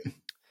 right?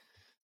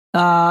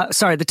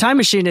 Sorry, the Time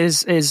Machine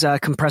is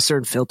compressor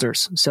and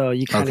filters, so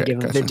you kind of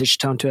give a vintage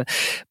tone to it.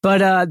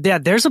 But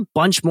there's a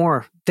bunch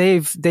more.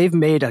 They've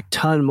made a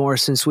ton more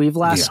since we've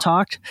last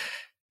talked,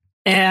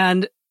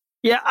 and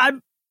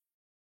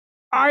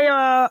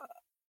I'm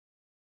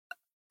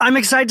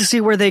excited to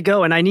see where they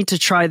go, and I need to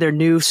try their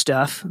new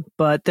stuff.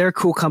 But they're a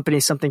cool company,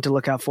 something to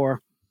look out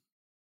for.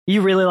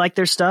 You really like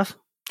their stuff?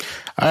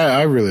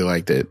 I really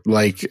liked it.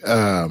 Like,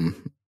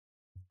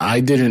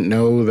 I didn't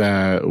know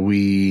that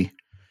we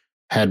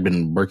had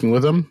been working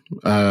with him.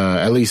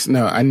 At least,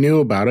 no, I knew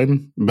about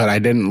him, but I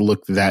didn't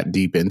look that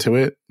deep into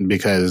it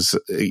because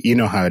you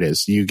know how it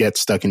is. You get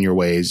stuck in your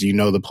ways. You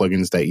know the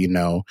plugins that you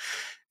know,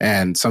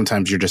 and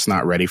sometimes you're just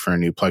not ready for a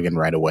new plugin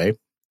right away.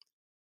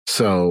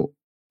 So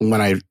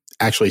when I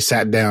actually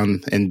sat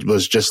down and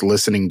was just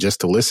listening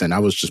just to listen, I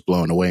was just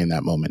blown away in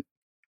that moment.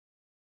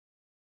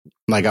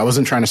 Like I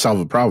wasn't trying to solve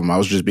a problem. I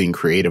was just being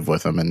creative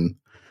with them. And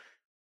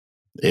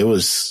it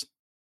was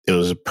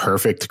a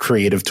perfect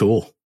creative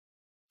tool.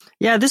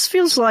 Yeah,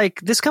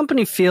 this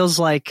company feels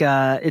like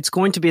it's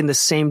going to be in the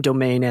same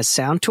domain as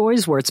Sound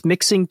Toys, where it's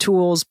mixing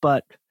tools,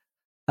 but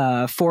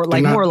for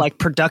like more like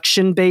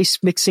production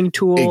based mixing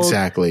tools.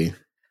 Exactly.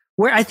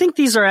 Where I think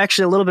these are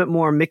actually a little bit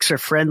more mixer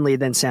friendly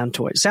than Sound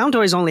Toys. Sound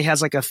Toys only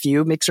has like a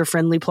few mixer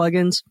friendly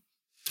plugins.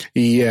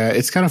 Yeah,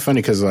 it's kind of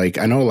funny because like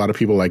I know a lot of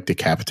people like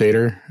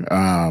Decapitator,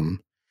 and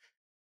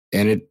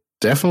it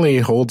definitely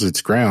holds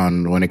its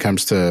ground when it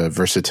comes to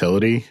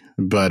versatility,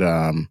 but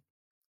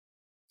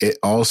it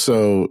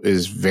also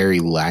is very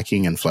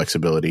lacking in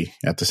flexibility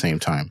at the same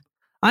time.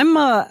 I'm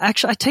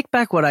actually I take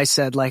back what I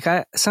said. Like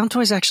Sound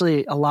Toys,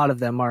 actually a lot of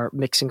them are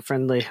mixing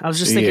friendly. I was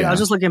just thinking, I was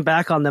just looking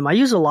back on them. I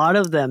use a lot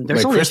of them.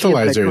 There's like only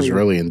Crystallizer is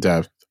really in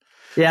depth.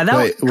 Yeah,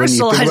 when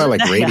you think about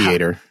like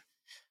Radiator.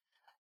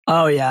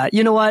 Oh yeah,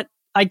 you know what?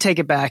 I'd take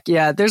it back.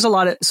 Yeah, there's a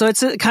lot of, so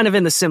it's kind of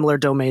in the similar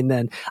domain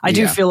then. I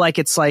do feel like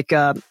it's like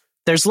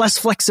there's less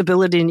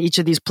flexibility in each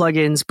of these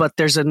plugins, but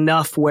there's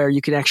enough where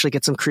you can actually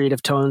get some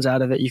creative tones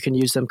out of it. You can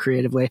use them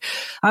creatively.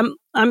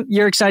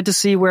 You're excited to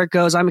see where it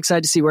goes. I'm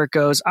excited to see where it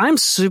goes. I'm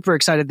super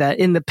excited that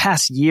in the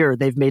past year,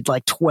 they've made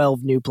like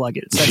 12 new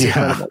plugins. That's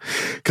incredible.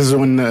 Because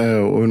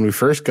when we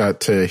first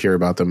got to hear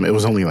about them, it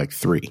was only like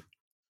 3.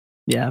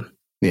 Yeah.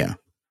 Yeah.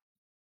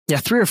 Yeah.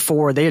 3 or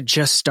 4. They had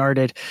just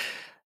started.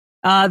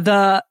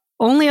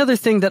 only other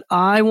thing that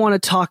I want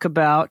to talk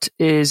about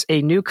is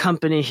a new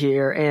company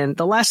here. And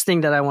the last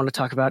thing that I want to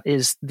talk about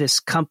is this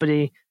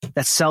company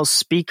that sells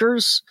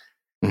speakers.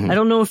 Mm-hmm. I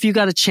don't know if you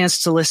got a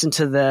chance to listen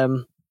to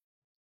them.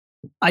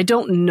 I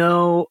don't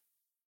know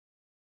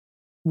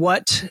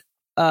what's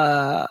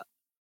going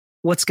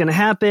to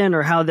happen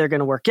or how they're going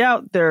to work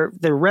out. They're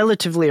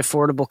relatively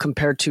affordable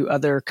compared to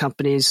other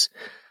companies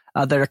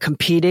that are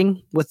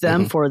competing with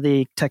them for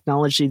the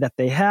technology that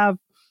they have.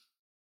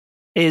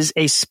 Is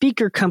a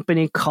speaker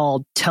company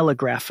called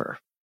Telegrapher.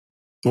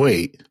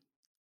 Wait.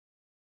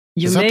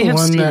 You may have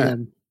seen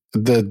them.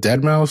 The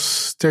Deadmau5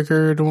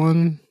 stickered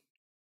one?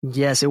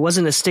 Yes, it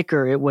wasn't a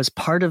sticker. It was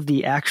part of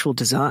the actual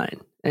design.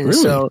 And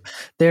really? So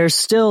they're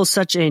still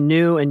such a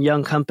new and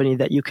young company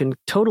that you can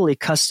totally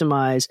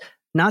customize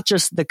not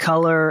just the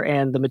color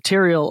and the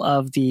material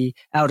of the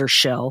outer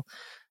shell.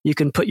 You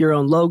can put your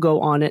own logo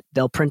on it.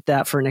 They'll print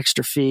that for an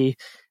extra fee.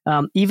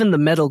 Even the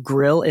metal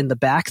grill in the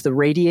back, the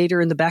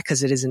radiator in the back,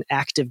 because it is an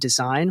active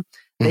design,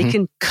 they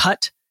can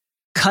cut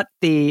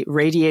the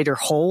radiator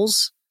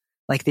holes,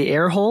 like the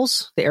air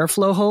holes, the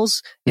airflow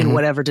holes, in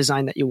whatever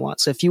design that you want.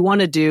 So if you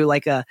want to do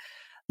like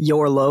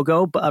your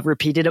logo, but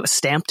repeated, it was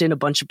stamped in a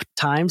bunch of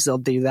times, they'll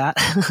do that.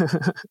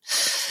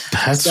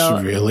 That's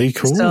really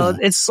cool. So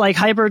it's like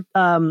hyper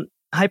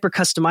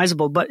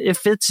customizable. But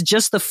if it's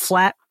just the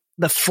flat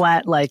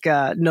like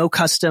no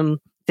custom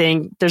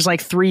thing, there's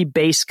like 3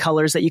 base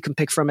colors that you can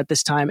pick from at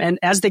this time. And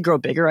as they grow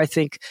bigger, I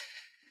think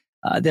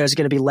there's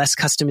going to be less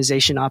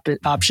customization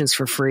options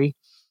for free.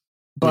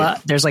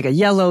 But there's like a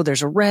yellow,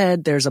 there's a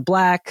red, there's a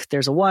black,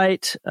 there's a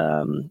white,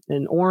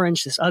 an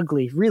orange, this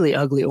really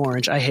ugly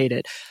orange. I hate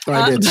it.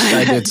 I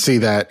did see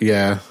that.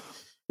 Yeah.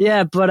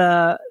 Yeah.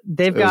 But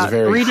they've got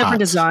 3 different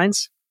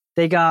designs.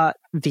 They got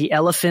the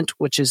Elephant,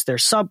 which is their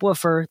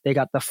subwoofer. They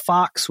got the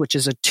Fox, which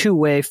is a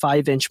 2-way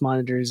 5-inch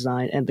monitor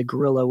design, and the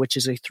Gorilla, which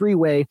is a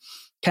 3-way,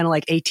 kind of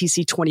like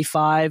ATC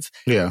 25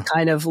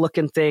 kind of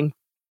looking thing.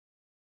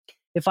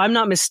 If I'm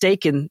not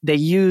mistaken, they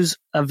use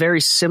a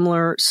very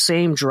similar,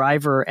 same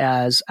driver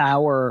as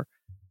our.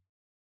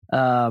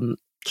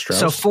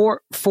 So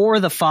for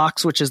the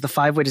Fox, which is the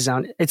 5-way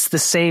design, it's the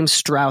same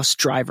Strauss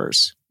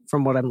drivers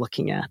from what I'm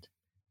looking at,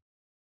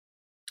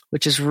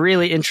 which is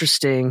really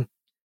interesting.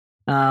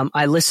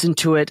 I listened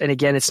to it, and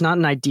again, it's not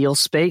an ideal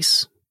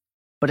space,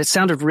 but it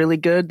sounded really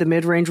good. The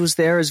mid-range was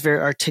there. It was very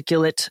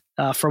articulate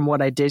from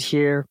what I did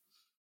hear.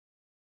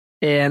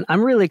 And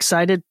I'm really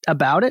excited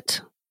about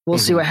it. We'll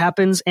see what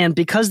happens. And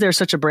because they're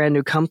such a brand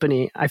new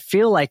company, I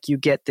feel like you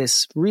get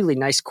this really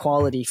nice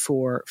quality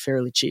for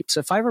fairly cheap. So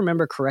if I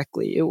remember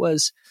correctly, it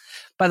was,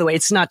 by the way,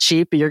 it's not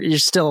cheap. You're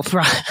still,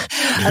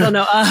 I don't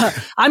know.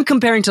 I'm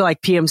comparing to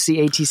like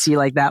PMC, ATC,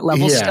 like that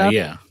level stuff.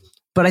 Yeah.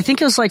 But I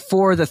think it was like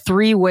for the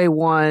 3-way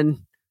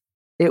one,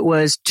 it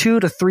was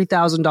 $2,000 to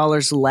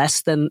 $3,000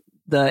 less than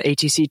the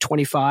ATC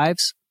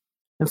 25s.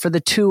 And for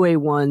the 2-way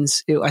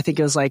ones, I think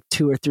it was like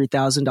 $2,000 or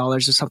 $3,000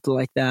 or something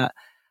like that.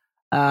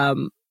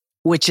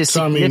 Which is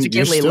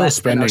significantly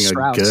less than our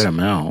Strauss. A good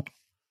amount.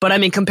 But I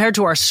mean, compared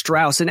to our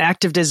Strauss, an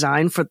active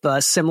design for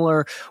the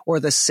similar or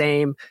the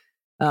same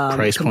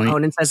price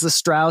components point as the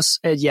Strauss,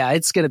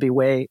 it's going to be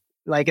way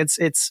like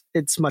it's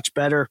much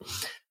better,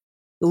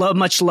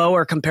 much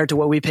lower compared to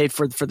what we paid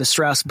for the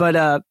Strauss.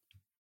 But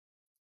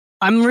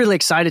I'm really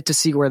excited to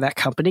see where that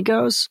company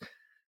goes.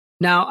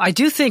 Now, I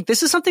do think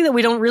this is something that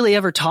we don't really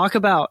ever talk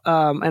about,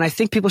 and I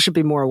think people should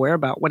be more aware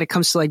about when it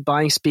comes to like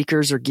buying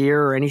speakers or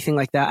gear or anything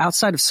like that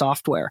outside of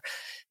software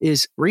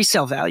is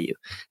resale value.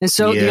 And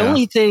so the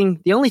only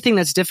thing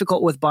that's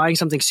difficult with buying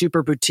something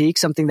super boutique,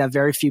 something that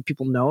very few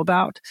people know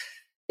about,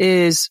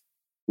 is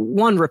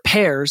 1,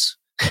 repairs,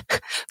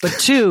 but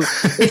 2,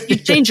 if you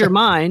change your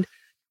mind,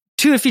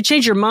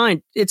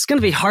 it's going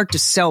to be hard to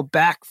sell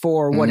back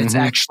for what it's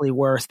actually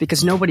worth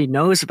because nobody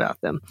knows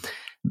about them.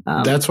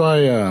 That's why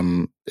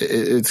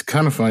it's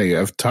kind of funny.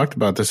 I've talked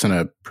about this in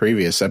a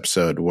previous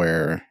episode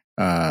where,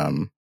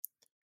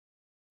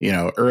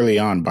 early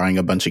on buying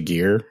a bunch of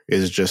gear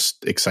is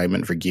just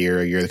excitement for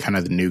gear. You're kind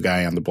of the new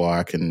guy on the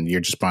block and you're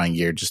just buying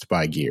gear just to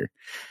buy gear.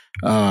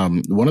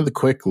 One of the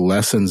quick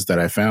lessons that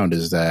I found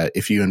is that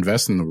if you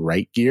invest in the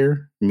right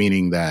gear,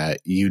 meaning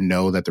that you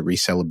know that the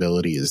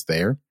resellability is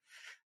there,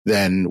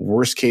 then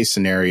worst case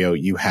scenario,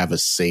 you have a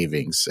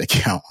savings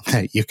account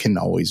that you can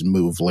always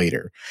move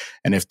later.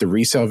 And if the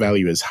resale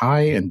value is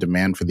high and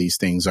demand for these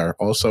things are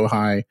also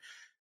high,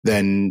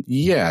 then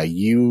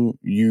you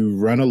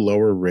run a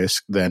lower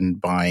risk than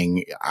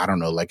buying, I don't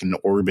know, like an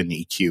Orban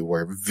EQ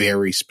where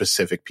very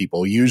specific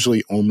people,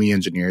 usually only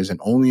engineers that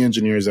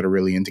are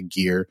really into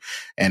gear,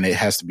 and it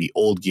has to be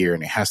old gear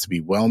and it has to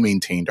be well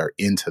maintained, are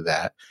into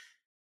that.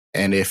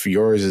 And if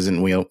yours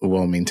isn't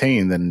well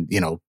maintained, then,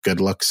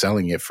 good luck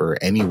selling it for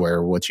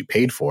anywhere what you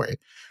paid for it.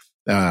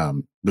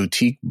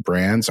 Boutique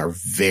brands are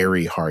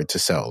very hard to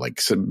sell.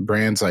 Like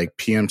brands like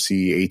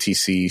PMC,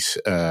 ATC,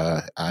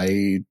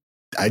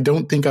 I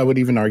don't think I would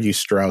even argue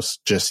Strauss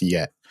just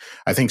yet.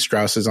 I think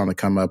Strauss is on the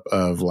come up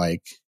of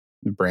like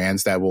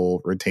brands that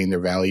will retain their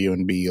value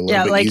and be a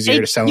little bit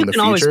easier to sell in the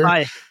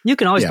future. You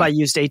can always buy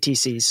used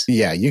ATCs.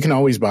 Yeah, you can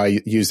always buy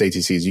used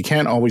ATCs. You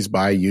can't always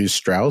buy used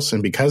Strauss.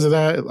 And because of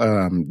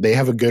that, they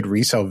have a good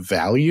resale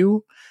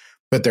value,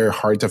 but they're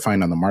hard to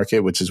find on the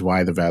market, which is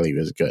why the value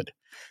is good.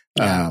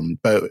 Yeah.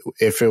 But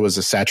if it was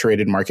a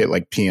saturated market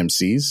like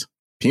PMCs,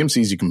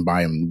 you can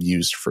buy them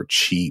used for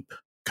cheap.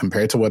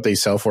 Compared to what they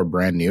sell for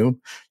brand new,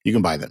 you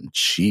can buy them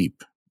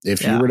cheap.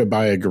 If you were to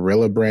buy a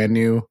Gorilla brand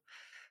new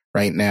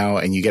right now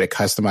and you get it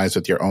customized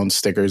with your own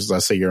stickers,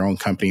 let's say your own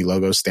company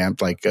logo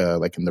stamped like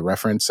in the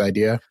reference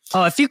idea.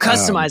 Oh, if you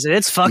customize it,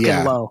 it's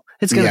fucking low.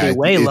 It's going to be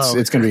way low.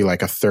 It's going to be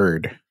like a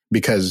third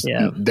because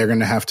they're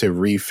going to have to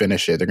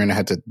refinish it. They're going to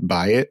have to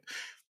buy it,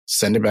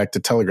 send it back to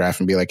Telegraph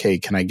and be like, hey,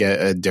 can I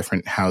get a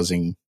different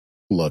housing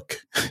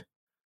look?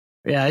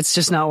 Yeah, it's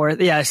just not worth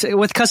it. Yeah, so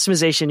with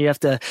customization, you have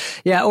to,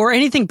 or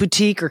anything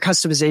boutique or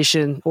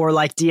customization or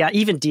like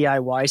even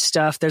DIY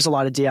stuff. There's a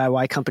lot of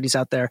DIY companies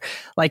out there.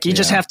 Like you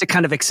just have to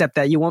kind of accept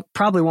that you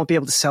probably won't be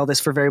able to sell this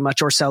for very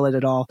much or sell it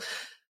at all.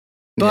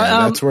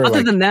 But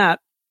other than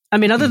that,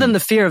 other than the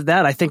fear of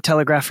that, I think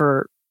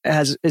Telegrapher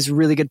is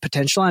really good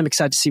potential. I'm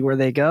excited to see where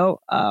they go.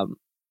 I'm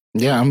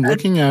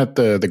looking at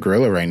the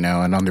Gorilla right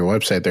now, and on their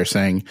website, they're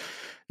saying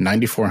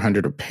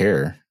 $9,400 a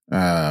pair.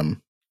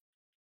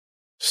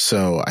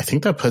 So I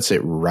think that puts it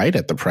right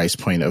at the price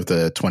point of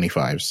the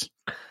 25s.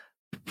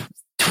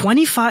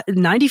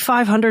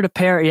 $9,500 a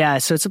pair. Yeah.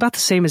 So it's about the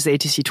same as the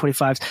ATC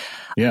 25s.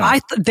 Yeah.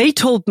 They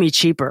told me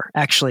cheaper,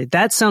 actually.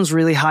 That sounds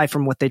really high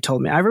from what they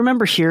told me. I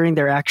remember hearing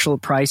their actual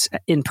price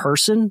in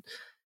person.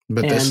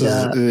 But this is,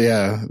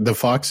 the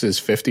Fox is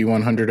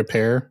 $5,100 a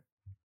pair.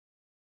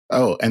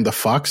 Oh, and the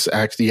Fox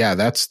that's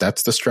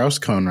the Strauss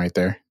cone right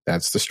there.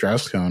 That's the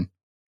Strauss cone.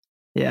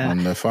 Yeah.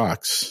 On the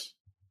Fox.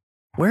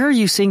 Where are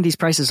you seeing these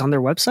prices? On their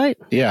website?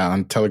 Yeah,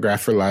 on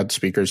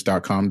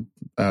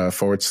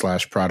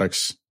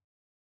telegraphforloudspeakers.com/products.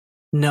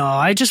 No,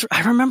 I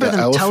remember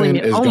them telling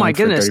me, oh my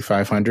goodness.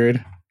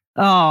 $3,500.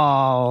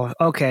 Oh,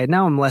 okay.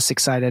 Now I'm less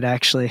excited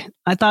actually.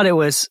 I thought it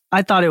was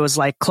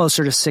like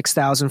closer to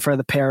 6,000 for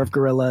the pair of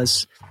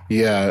Gorillas.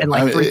 Yeah, and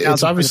like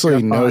it's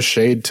obviously no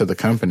shade to the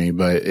company,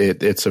 but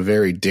it's a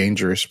very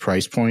dangerous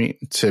price point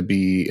to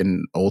be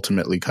an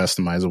ultimately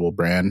customizable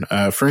brand.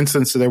 For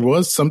instance, there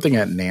was something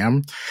at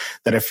NAMM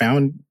that I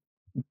found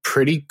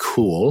pretty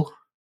cool.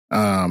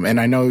 And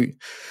I know you're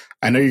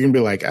gonna be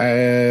like,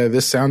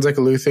 this sounds like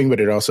a Lou thing, but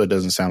it also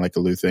doesn't sound like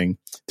a Lou thing.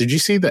 Did you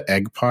see the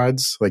egg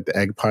pods, like the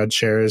egg pod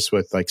chairs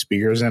with like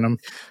speakers in them?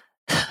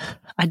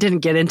 I didn't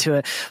get into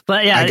it,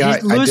 but yeah, I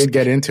did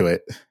get into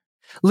it.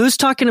 Lou's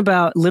talking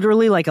about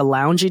literally like a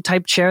loungy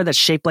type chair that's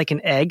shaped like an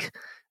egg,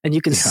 and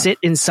you can sit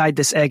inside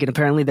this egg, and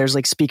apparently there's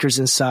like speakers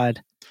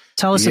inside.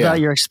 Tell us about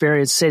your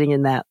experience sitting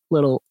in that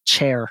little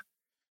chair.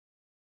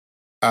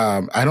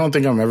 I don't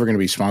think I'm ever going to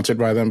be sponsored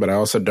by them, but I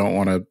also don't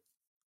want to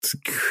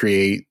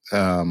create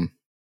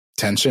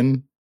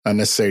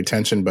unnecessary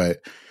tension.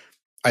 But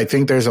I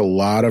think there's a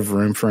lot of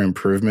room for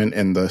improvement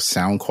in the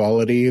sound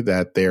quality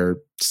that they're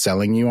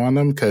selling you on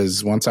them.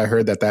 Because once I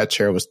heard that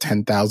chair was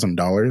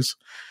 $10,000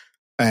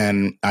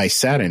 and I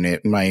sat in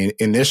it, my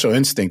initial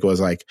instinct was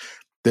like,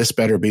 this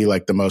better be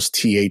like the most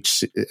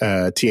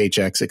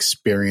THX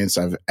experience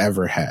I've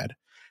ever had.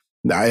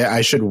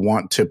 I should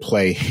want to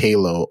play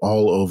Halo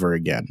all over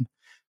again.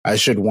 I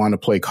should want to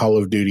play Call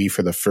of Duty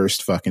for the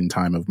first fucking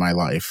time of my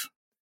life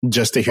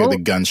just to hear the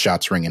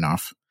gunshots ringing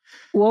off.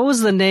 What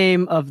was the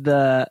name of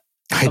the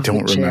I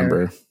don't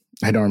remember,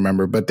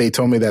 but they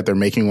told me that they're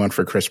making one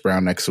for Chris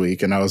Brown next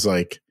week. And I was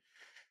like,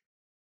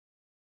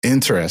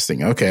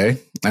 interesting. Okay.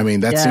 I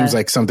mean, that seems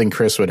like something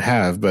Chris would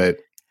have, but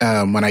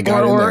when I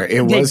got in there,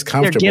 it was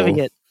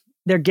comfortable.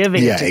 They're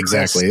giving it. Yeah,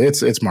 exactly.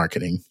 Chris. It's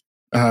marketing.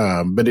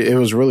 But it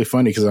was really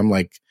funny because I'm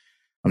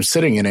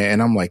sitting in it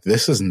and I'm like,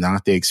 this is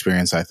not the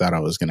experience I thought I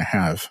was going to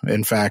have.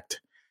 In fact,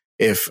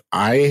 if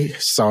I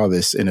saw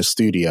this in a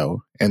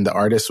studio and the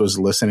artist was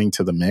listening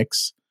to the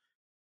mix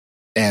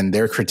and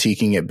they're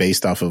critiquing it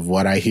based off of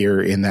what I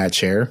hear in that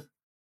chair,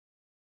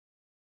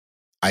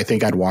 I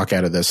think I'd walk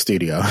out of the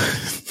studio.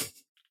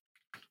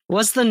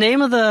 What's the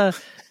name of the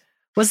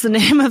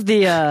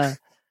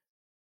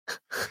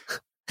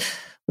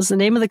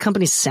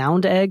company?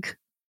 Sound Egg?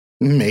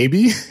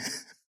 Maybe.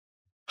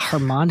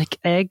 Harmonic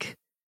Egg?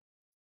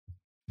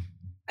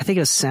 I think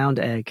it was Sound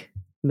Egg.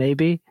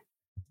 Maybe.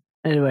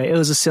 Anyway, it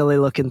was a silly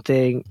looking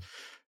thing.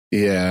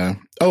 Yeah.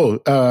 Oh,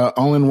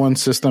 all-in-one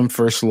system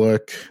first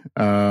look.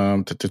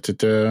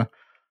 The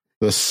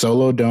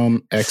Solo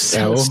Dome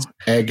XL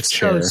egg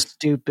chair. So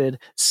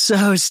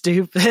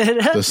stupid.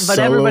 But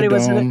everybody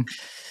was in it.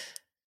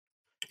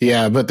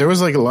 Yeah, but there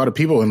was like a lot of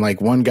people, and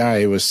like one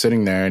guy was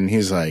sitting there and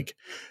he's like,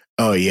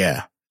 oh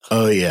yeah,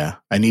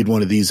 I need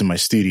one of these in my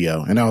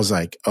studio. And I was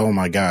like, oh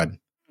my God.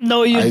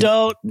 No, you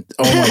don't.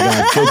 Oh my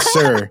God, good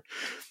sir.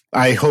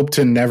 I hope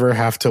to never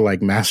have to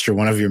like master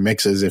one of your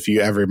mixes if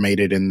you ever made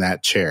it in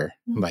that chair.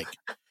 Like,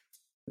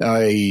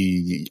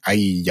 It's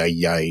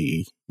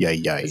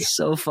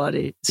so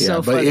funny.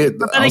 So funny.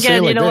 But then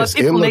again, you know what?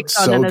 It looked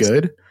so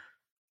good.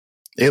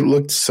 It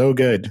looked so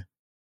good.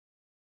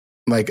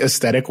 Like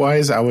aesthetic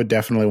wise, I would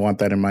definitely want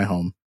that in my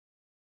home.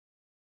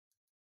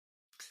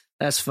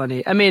 That's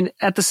funny. I mean,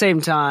 at the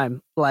same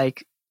time,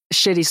 like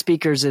shitty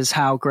speakers is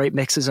how great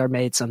mixes are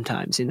made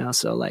sometimes, you know?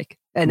 So like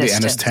the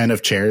NS10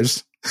 of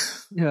chairs.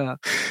 Yeah.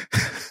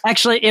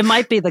 Actually, it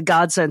might be the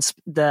Godsend,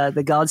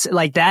 the Godsend,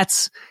 like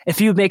that's, if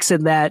you mix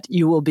in that,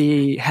 you will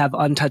have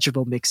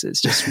untouchable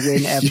mixes. Just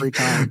win every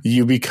time.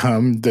 You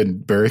become the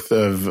birth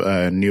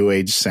of new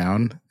age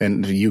sound,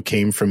 and you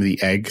came from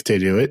the egg to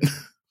do it.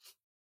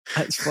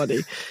 That's funny.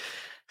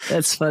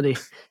 That's funny.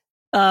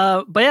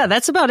 But yeah,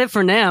 that's about it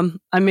for NAMM.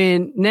 I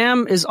mean,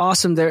 NAMM is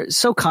awesome. They're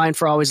so kind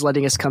for always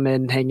letting us come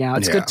in and hang out.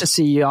 It's good to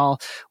see y'all.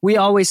 We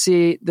always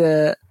see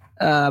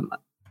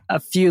a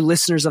few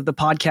listeners of the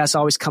podcast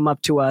always come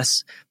up to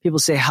us. People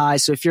say hi.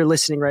 So if you're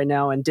listening right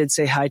now and did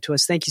say hi to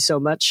us, thank you so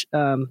much.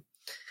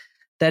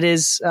 That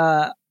is,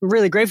 I'm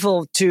really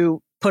grateful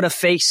to put a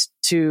face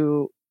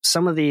to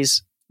some of the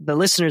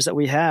listeners that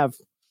we have.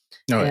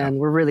 And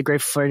we're really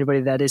grateful for anybody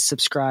that is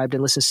subscribed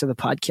and listens to the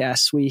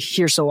podcast. We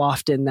hear so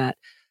often that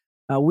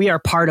we are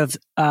part of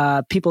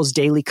people's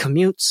daily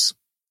commutes,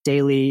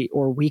 daily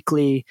or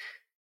weekly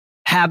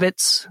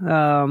habits.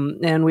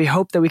 And we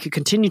hope that we could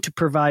continue to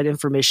provide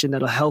information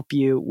that'll help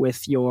you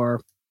with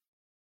your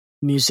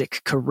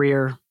music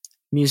career,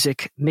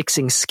 music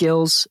mixing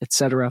skills,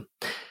 etc.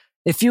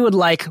 If you would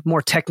like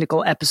more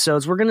technical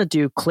episodes, we're going to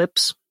do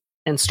clips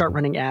and start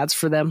running ads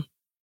for them.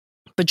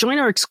 But join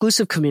our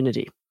exclusive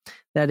community.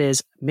 That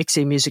is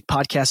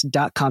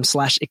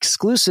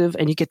mixingmusicpodcast.com/exclusive.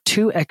 And you get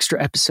 2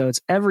 extra episodes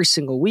every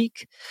single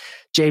week.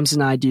 James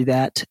and I do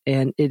that,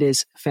 and it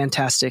is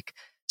fantastic.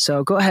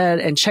 So go ahead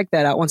and check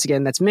that out. Once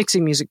again, that's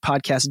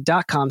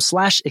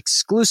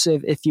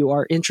mixingmusicpodcast.com/exclusive. If you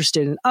are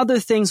interested in other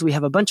things, we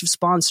have a bunch of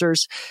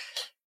sponsors.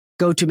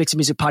 Go to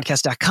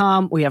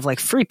mixingmusicpodcast.com. We have like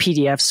free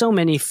PDFs, so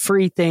many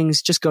free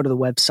things. Just go to the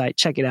website,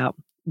 check it out,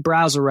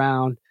 browse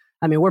around.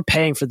 I mean, we're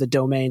paying for the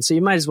domain, so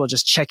you might as well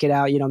just check it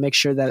out. You know, make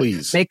sure that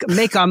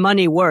make our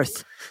money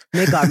worth.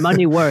 Make our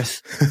money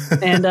worth.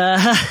 And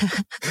on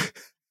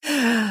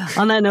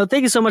that note,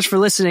 thank you so much for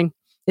listening.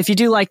 If you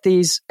do like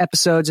these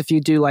episodes, if you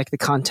do like the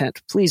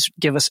content, please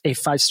give us a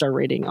 5-star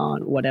rating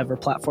on whatever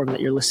platform that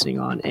you're listening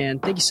on.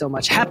 And thank you so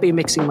much. Happy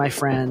mixing, my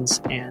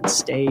friends, and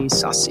stay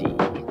saucy.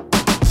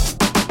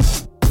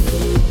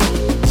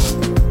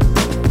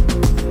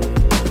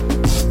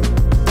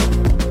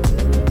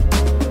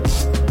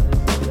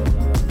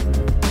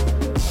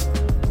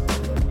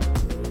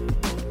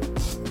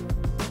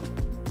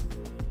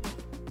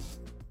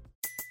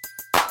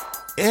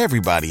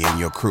 Everybody in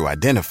your crew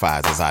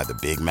identifies as either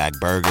Big Mac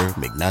Burger,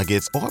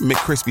 McNuggets, or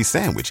McCrispy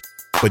Sandwich.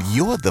 But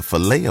you're the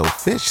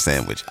Filet-O-Fish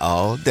Sandwich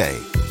all day.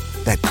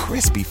 That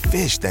crispy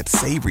fish, that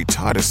savory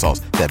tartar sauce,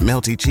 that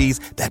melty cheese,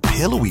 that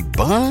pillowy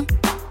bun.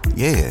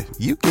 Yeah,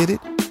 you get it.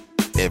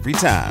 Every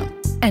time.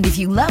 And if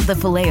you love the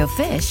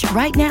Filet-O-Fish,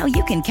 right now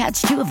you can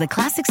catch 2 of the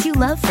classics you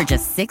love for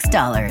just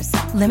 $6.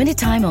 Limited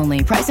time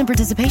only. Price and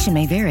participation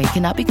may vary.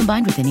 Cannot be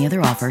combined with any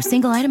other offer.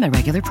 Single item at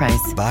regular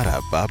price.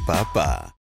 Ba-da-ba-ba-ba.